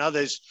McAllan and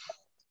others,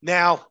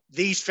 now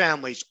these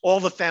families, all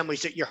the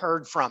families that you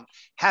heard from,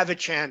 have a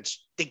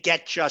chance to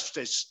get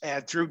justice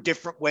through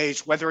different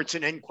ways, whether it's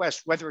an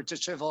inquest, whether it's a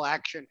civil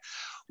action,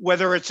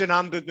 whether it's an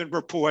ombudsman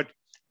report.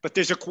 But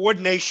there's a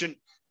coordination.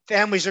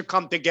 Families have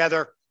come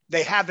together.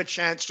 They have a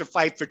chance to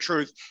fight for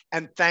truth.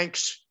 And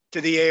thanks to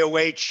the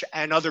AOH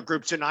and other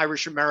groups in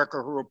Irish America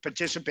who are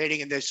participating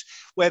in this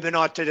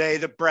webinar today,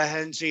 the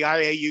Brehens, the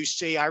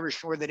IAUC,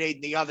 Irish Northern Aid,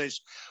 and the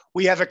others.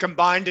 We have a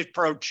combined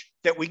approach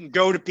that we can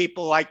go to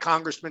people like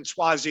Congressman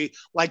Swazi,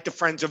 like the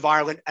Friends of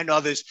Ireland and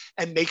others,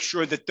 and make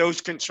sure that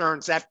those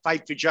concerns, that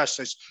fight for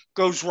justice,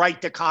 goes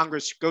right to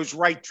Congress, goes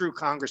right through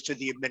Congress to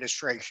the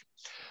administration.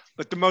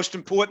 But the most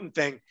important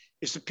thing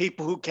is the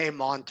people who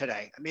came on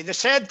today. I mean, the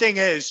sad thing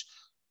is,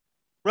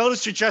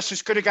 Relatives to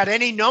Justice could have got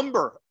any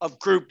number of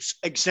groups,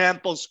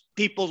 examples,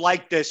 people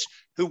like this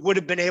who would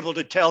have been able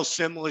to tell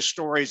similar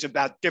stories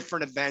about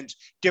different events,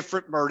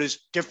 different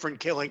murders, different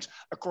killings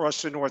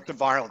across the north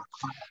of Ireland.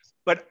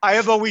 But I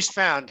have always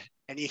found,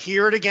 and you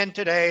hear it again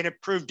today, and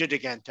it proved it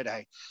again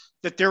today,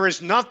 that there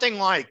is nothing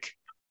like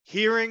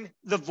hearing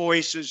the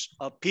voices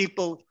of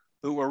people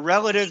who were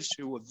relatives,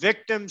 who were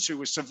victims, who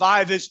were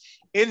survivors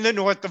in the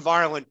north of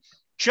Ireland.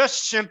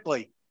 Just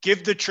simply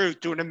give the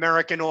truth to an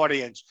American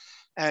audience.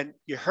 And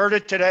you heard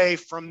it today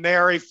from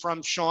Mary,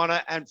 from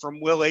Seana, and from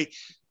Willie.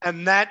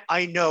 And that,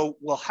 I know,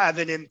 will have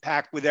an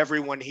impact with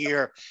everyone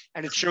here.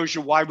 And it shows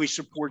you why we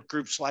support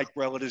groups like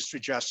Relatives for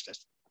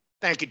Justice.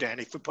 Thank you,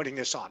 Danny, for putting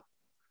this on.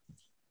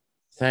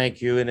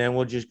 Thank you. And then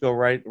we'll just go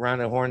right around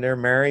the horn there,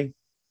 Mary.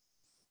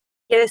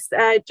 Yes,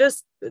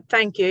 just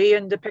thank you.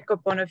 And to pick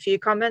up on a few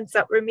comments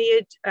that were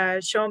made,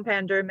 Sean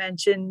Pender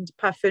mentioned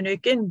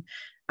Pafanukin.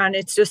 And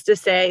it's just to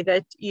say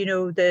that, you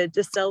know,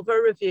 the Silva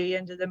review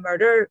into the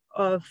murder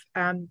of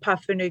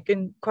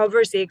Pafanukin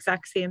covers the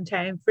exact same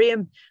time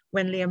frame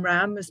when Liam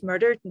Ram was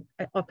murdered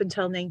up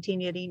until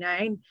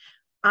 1989,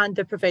 and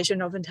the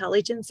provision of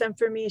intelligence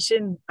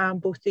information,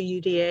 both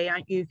the UDA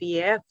and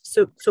UVF.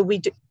 So we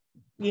do,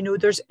 you know,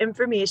 there's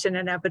information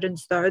and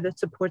evidence there that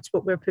supports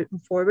what we're putting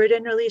forward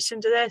in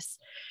relation to this.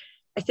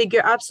 I think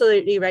you're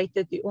absolutely right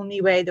that the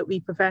only way that we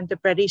prevent the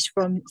British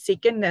from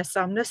seeking this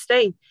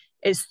amnesty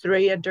is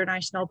through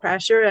international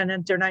pressure and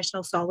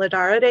international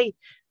solidarity,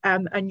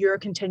 and your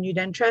continued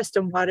interest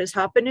in what is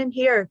happening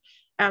here.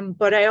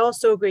 But I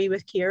also agree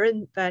with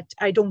Kieran that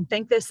I don't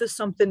think this is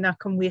something that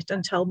can wait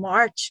until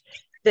March.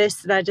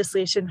 This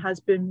legislation has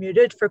been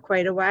mooted for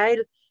quite a while.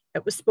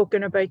 It was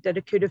spoken about that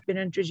it could have been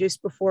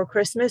introduced before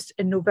Christmas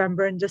in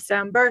November and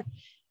December.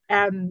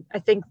 I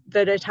think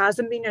that it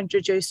hasn't been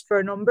introduced for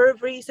a number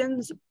of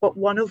reasons, but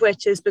one of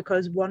which is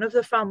because one of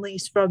the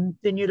families from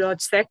the New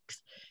Lodge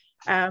 6,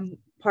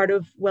 part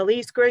of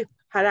Willie's group,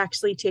 had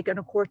actually taken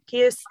a court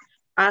case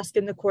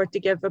asking the court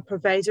to give a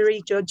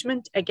provisory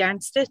judgment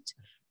against it.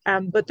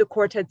 But the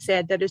court had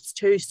said that it's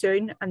too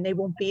soon and they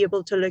won't be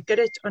able to look at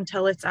it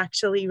until it's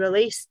actually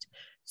released.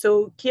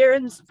 So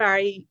Kieran's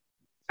very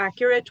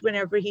accurate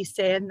whenever he's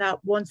saying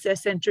that once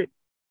this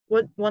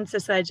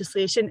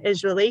legislation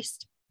is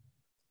released,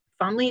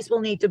 families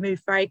will need to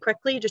move very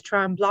quickly to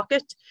try and block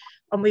it.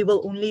 And we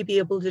will only be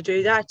able to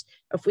do that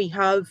if we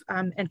have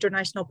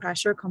international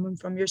pressure coming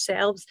from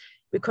yourselves.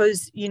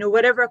 Because, you know,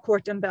 whatever a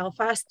court in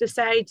Belfast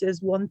decides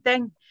is one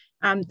thing.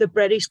 The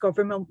British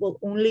government will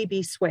only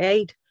be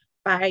swayed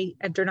by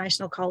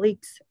international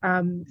colleagues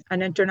and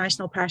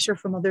international pressure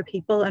from other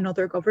people and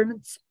other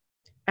governments.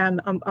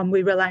 And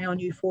we rely on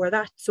you for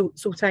that. So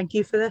thank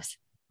you for this.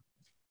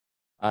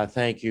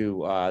 Thank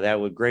you. That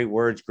was great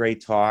words,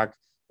 great talk.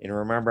 And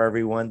remember,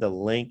 everyone, the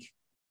link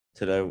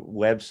to the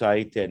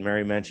website that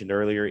Mary mentioned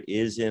earlier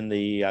is in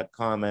the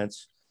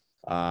comments.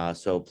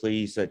 So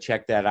please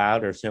check that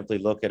out or simply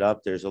look it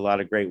up. There's a lot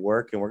of great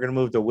work. And we're going to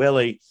move to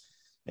Willie.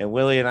 And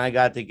Willie and I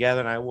got together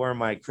and I wore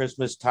my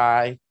Christmas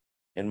tie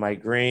and my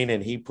green,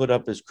 and he put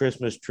up his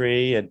Christmas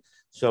tree. And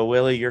so,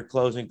 Willie, your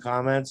closing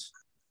comments?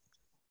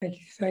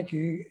 Thank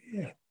you.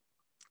 Yeah.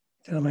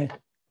 Tell me.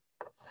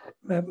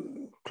 My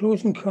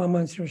closing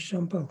comments are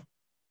simple.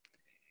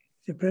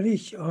 The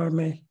British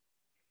Army,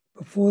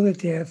 before the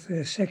death of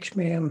the 6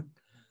 men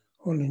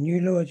on the New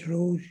Lodge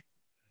Road,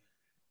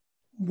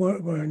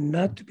 were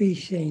not to be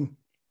seen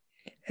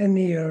in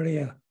the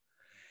area.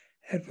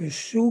 It was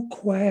so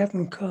quiet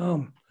and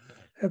calm.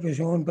 It was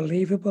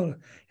unbelievable.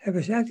 It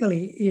was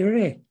actually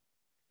eerie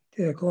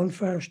till the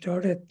gunfire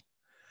started.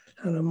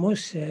 And I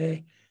must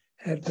say,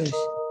 it was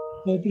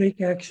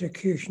public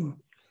execution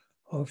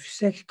of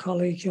 6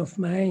 colleagues of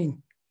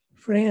mine,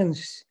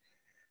 friends.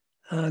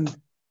 And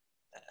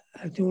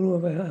I don't know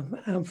if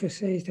I've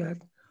emphasized that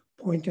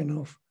point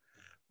enough,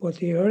 but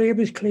the area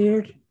was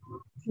cleared,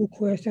 no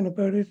question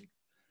about it.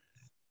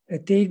 The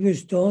deed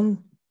was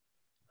done,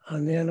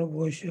 and then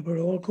they were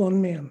all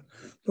gunmen.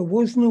 There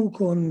was no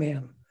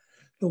gunmen.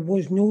 There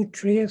was no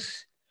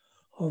trace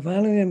of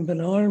any of them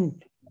being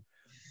armed.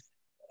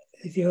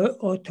 The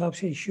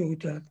autopsy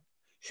showed that.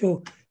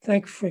 So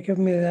thanks for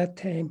giving me that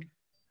time.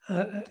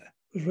 It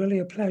was really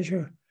a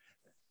pleasure.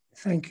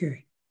 Thank you.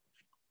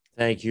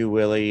 Thank you,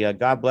 Willie.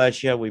 God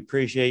bless you. We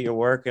appreciate your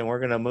work, and we're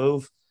going to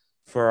move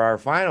for our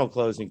final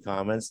closing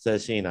comments to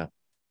Seana.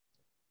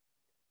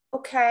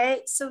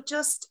 Okay, so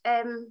just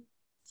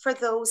for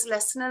those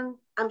listening,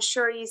 I'm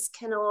sure you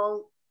can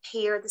all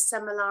hear the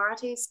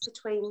similarities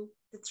between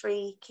the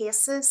 3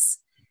 cases.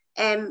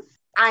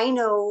 I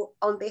know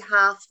on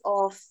behalf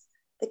of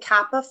the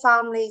Cappagh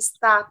families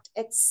that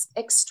it's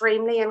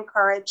extremely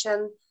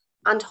encouraging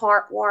and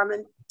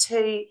heartwarming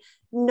to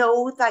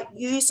know that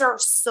yous are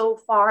so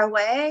far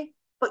away,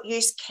 but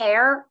yous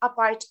care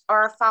about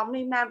our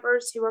family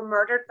members who were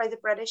murdered by the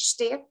British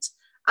state.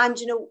 And,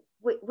 you know,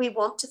 we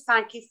want to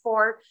thank you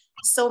for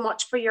so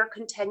much for your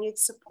continued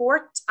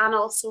support, and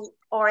also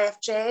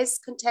RFJ's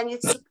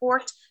continued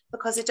support,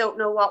 because I don't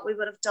know what we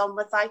would have done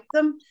without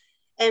them.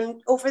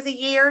 Over the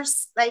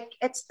years, like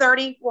it's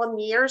 31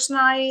 years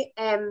now,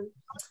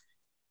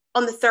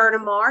 on the 3rd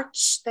of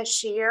March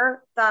this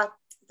year, that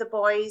the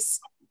boys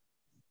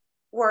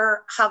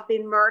have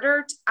been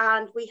murdered,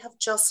 and we have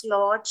just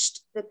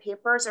lodged the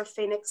papers, or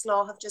Phoenix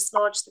Law have just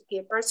lodged the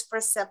papers for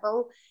a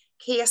civil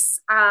case,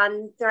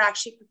 and they're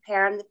actually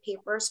preparing the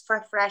papers for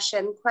a fresh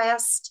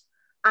inquest.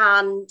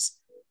 And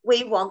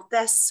we want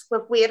this.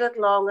 We've waited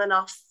long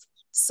enough,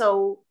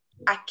 so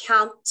I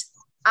can't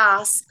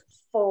ask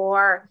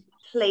for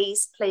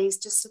please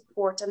to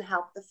support and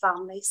help the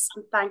families.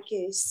 And thank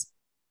yous.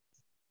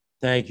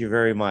 Thank you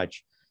very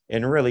much.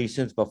 And really,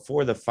 since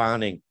before the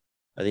founding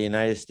of the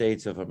United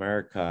States of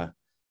America,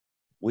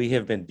 we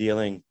have been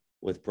dealing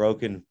with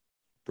broken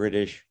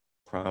British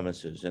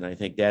promises. And I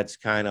think that's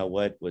kind of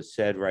what was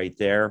said right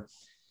there.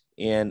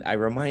 And I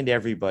remind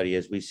everybody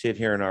as we sit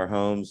here in our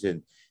homes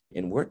and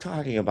we're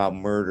talking about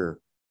murder,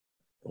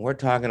 and we're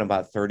talking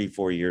about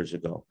 34 years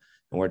ago,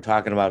 and we're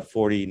talking about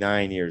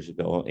 49 years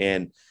ago.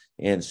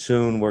 And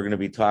soon we're going to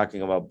be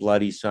talking about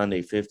Bloody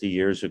Sunday 50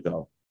 years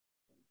ago.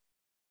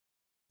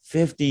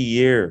 50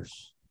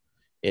 years.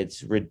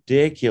 It's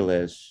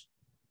ridiculous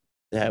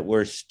that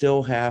we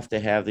still have to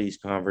have these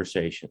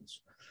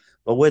conversations.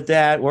 But with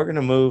that, we're going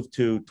to move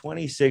to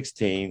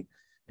 2016.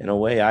 In a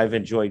way, I've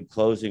enjoyed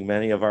closing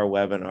many of our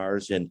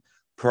webinars in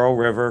Pearl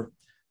River.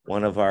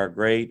 One of our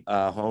great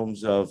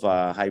homes of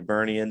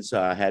Hibernians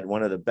had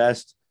one of the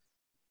best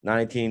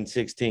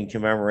 1916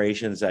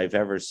 commemorations I've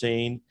ever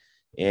seen.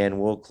 And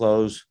we'll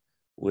close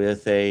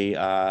with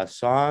a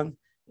song.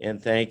 And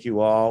thank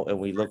you all. And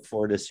we look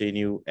forward to seeing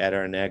you at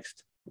our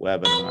next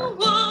webinar.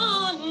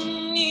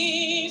 One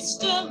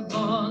Easter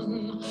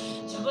morn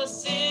to a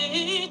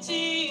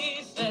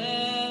city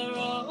fair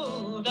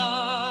rode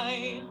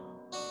I.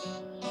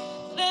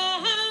 There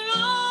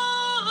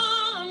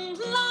armed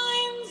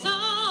lines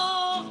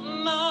of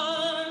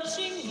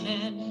marching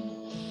men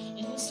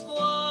in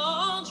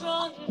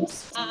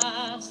squadrons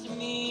passed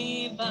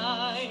me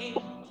by.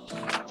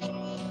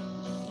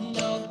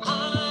 No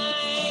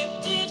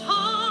pipe did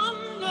hum,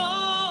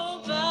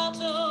 no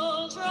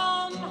battle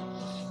drum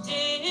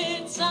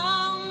did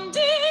sound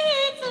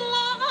its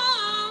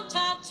loud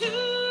tattoo,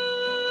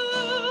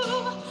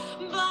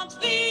 but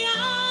the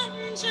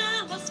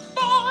angelus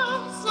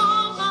bells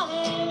on the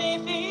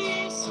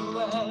leafy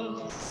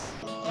swells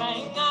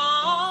rang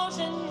out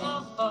in the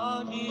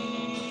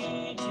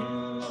foggy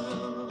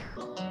dew.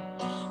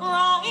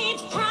 Right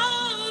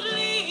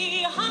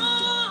proudly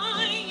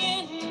high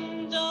in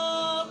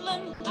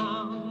Dublin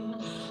town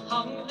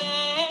hung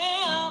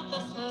there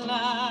the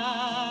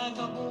flag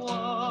of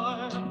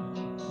war.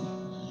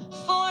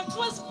 For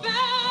 'twas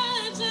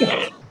better to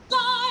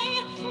die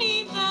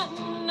 'neath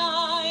an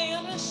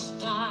Irish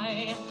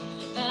sky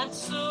than at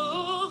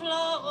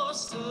Suvla or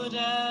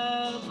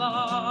Sudelbar.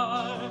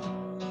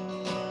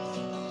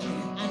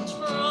 And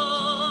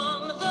from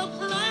the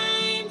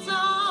plains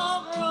of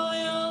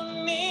royal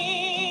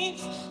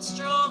meads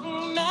strong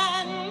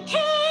men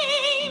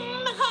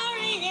came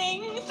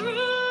hurrying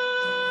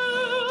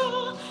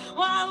through,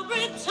 while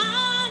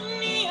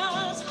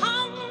Britannia's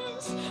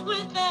Huns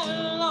with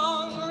their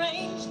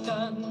long-range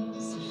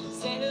guns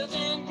sailed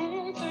in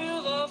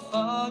through the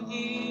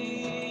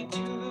foggy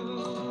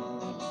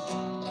dew.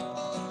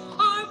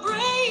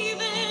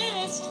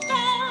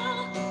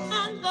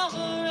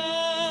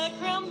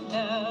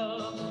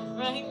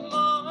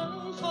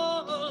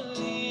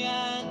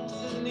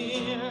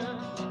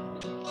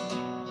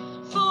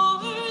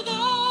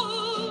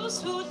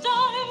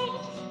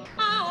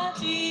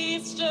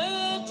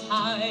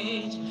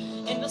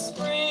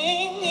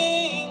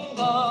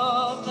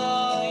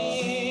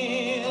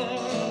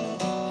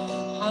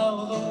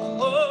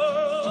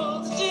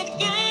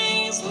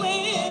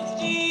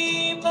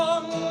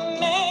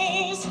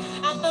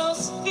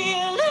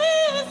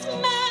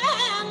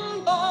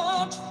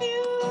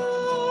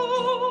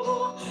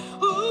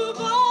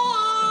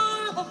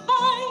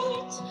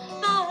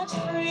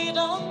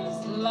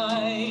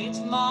 light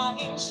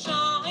might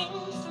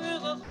shine through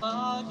the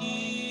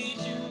foggy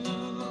dew,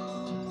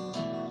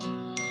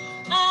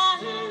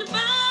 and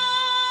back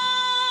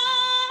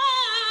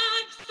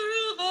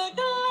through the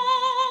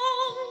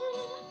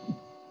glen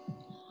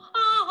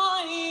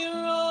I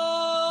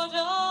rode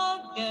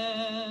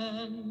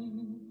again,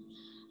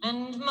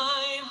 and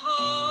my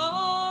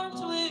heart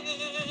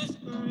with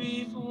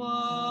grief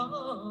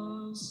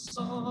was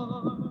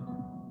sore,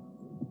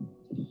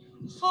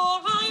 for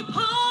I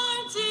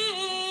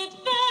parted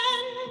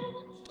then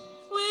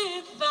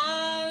with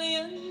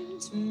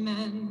valiant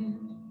men,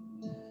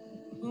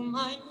 whom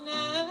I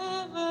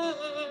never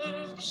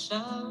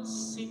shall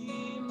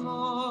see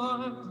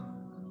more.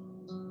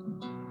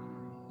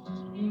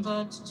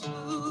 But to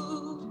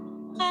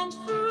and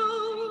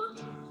fro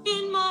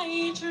in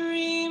my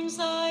dreams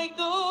I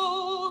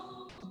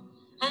go,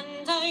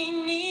 and I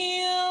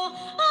kneel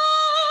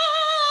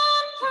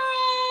and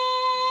pray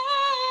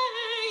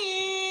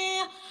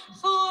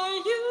for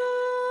you.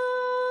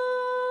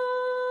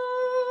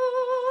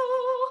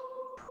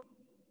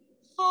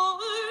 For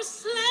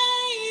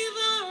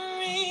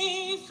slavery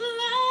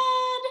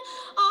fled,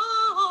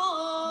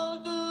 all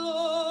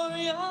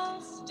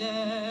glorious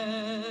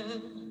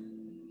dead,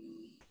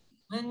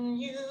 when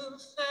you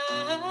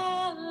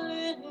fell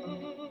in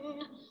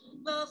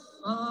the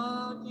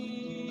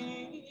foggy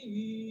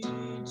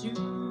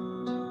dew.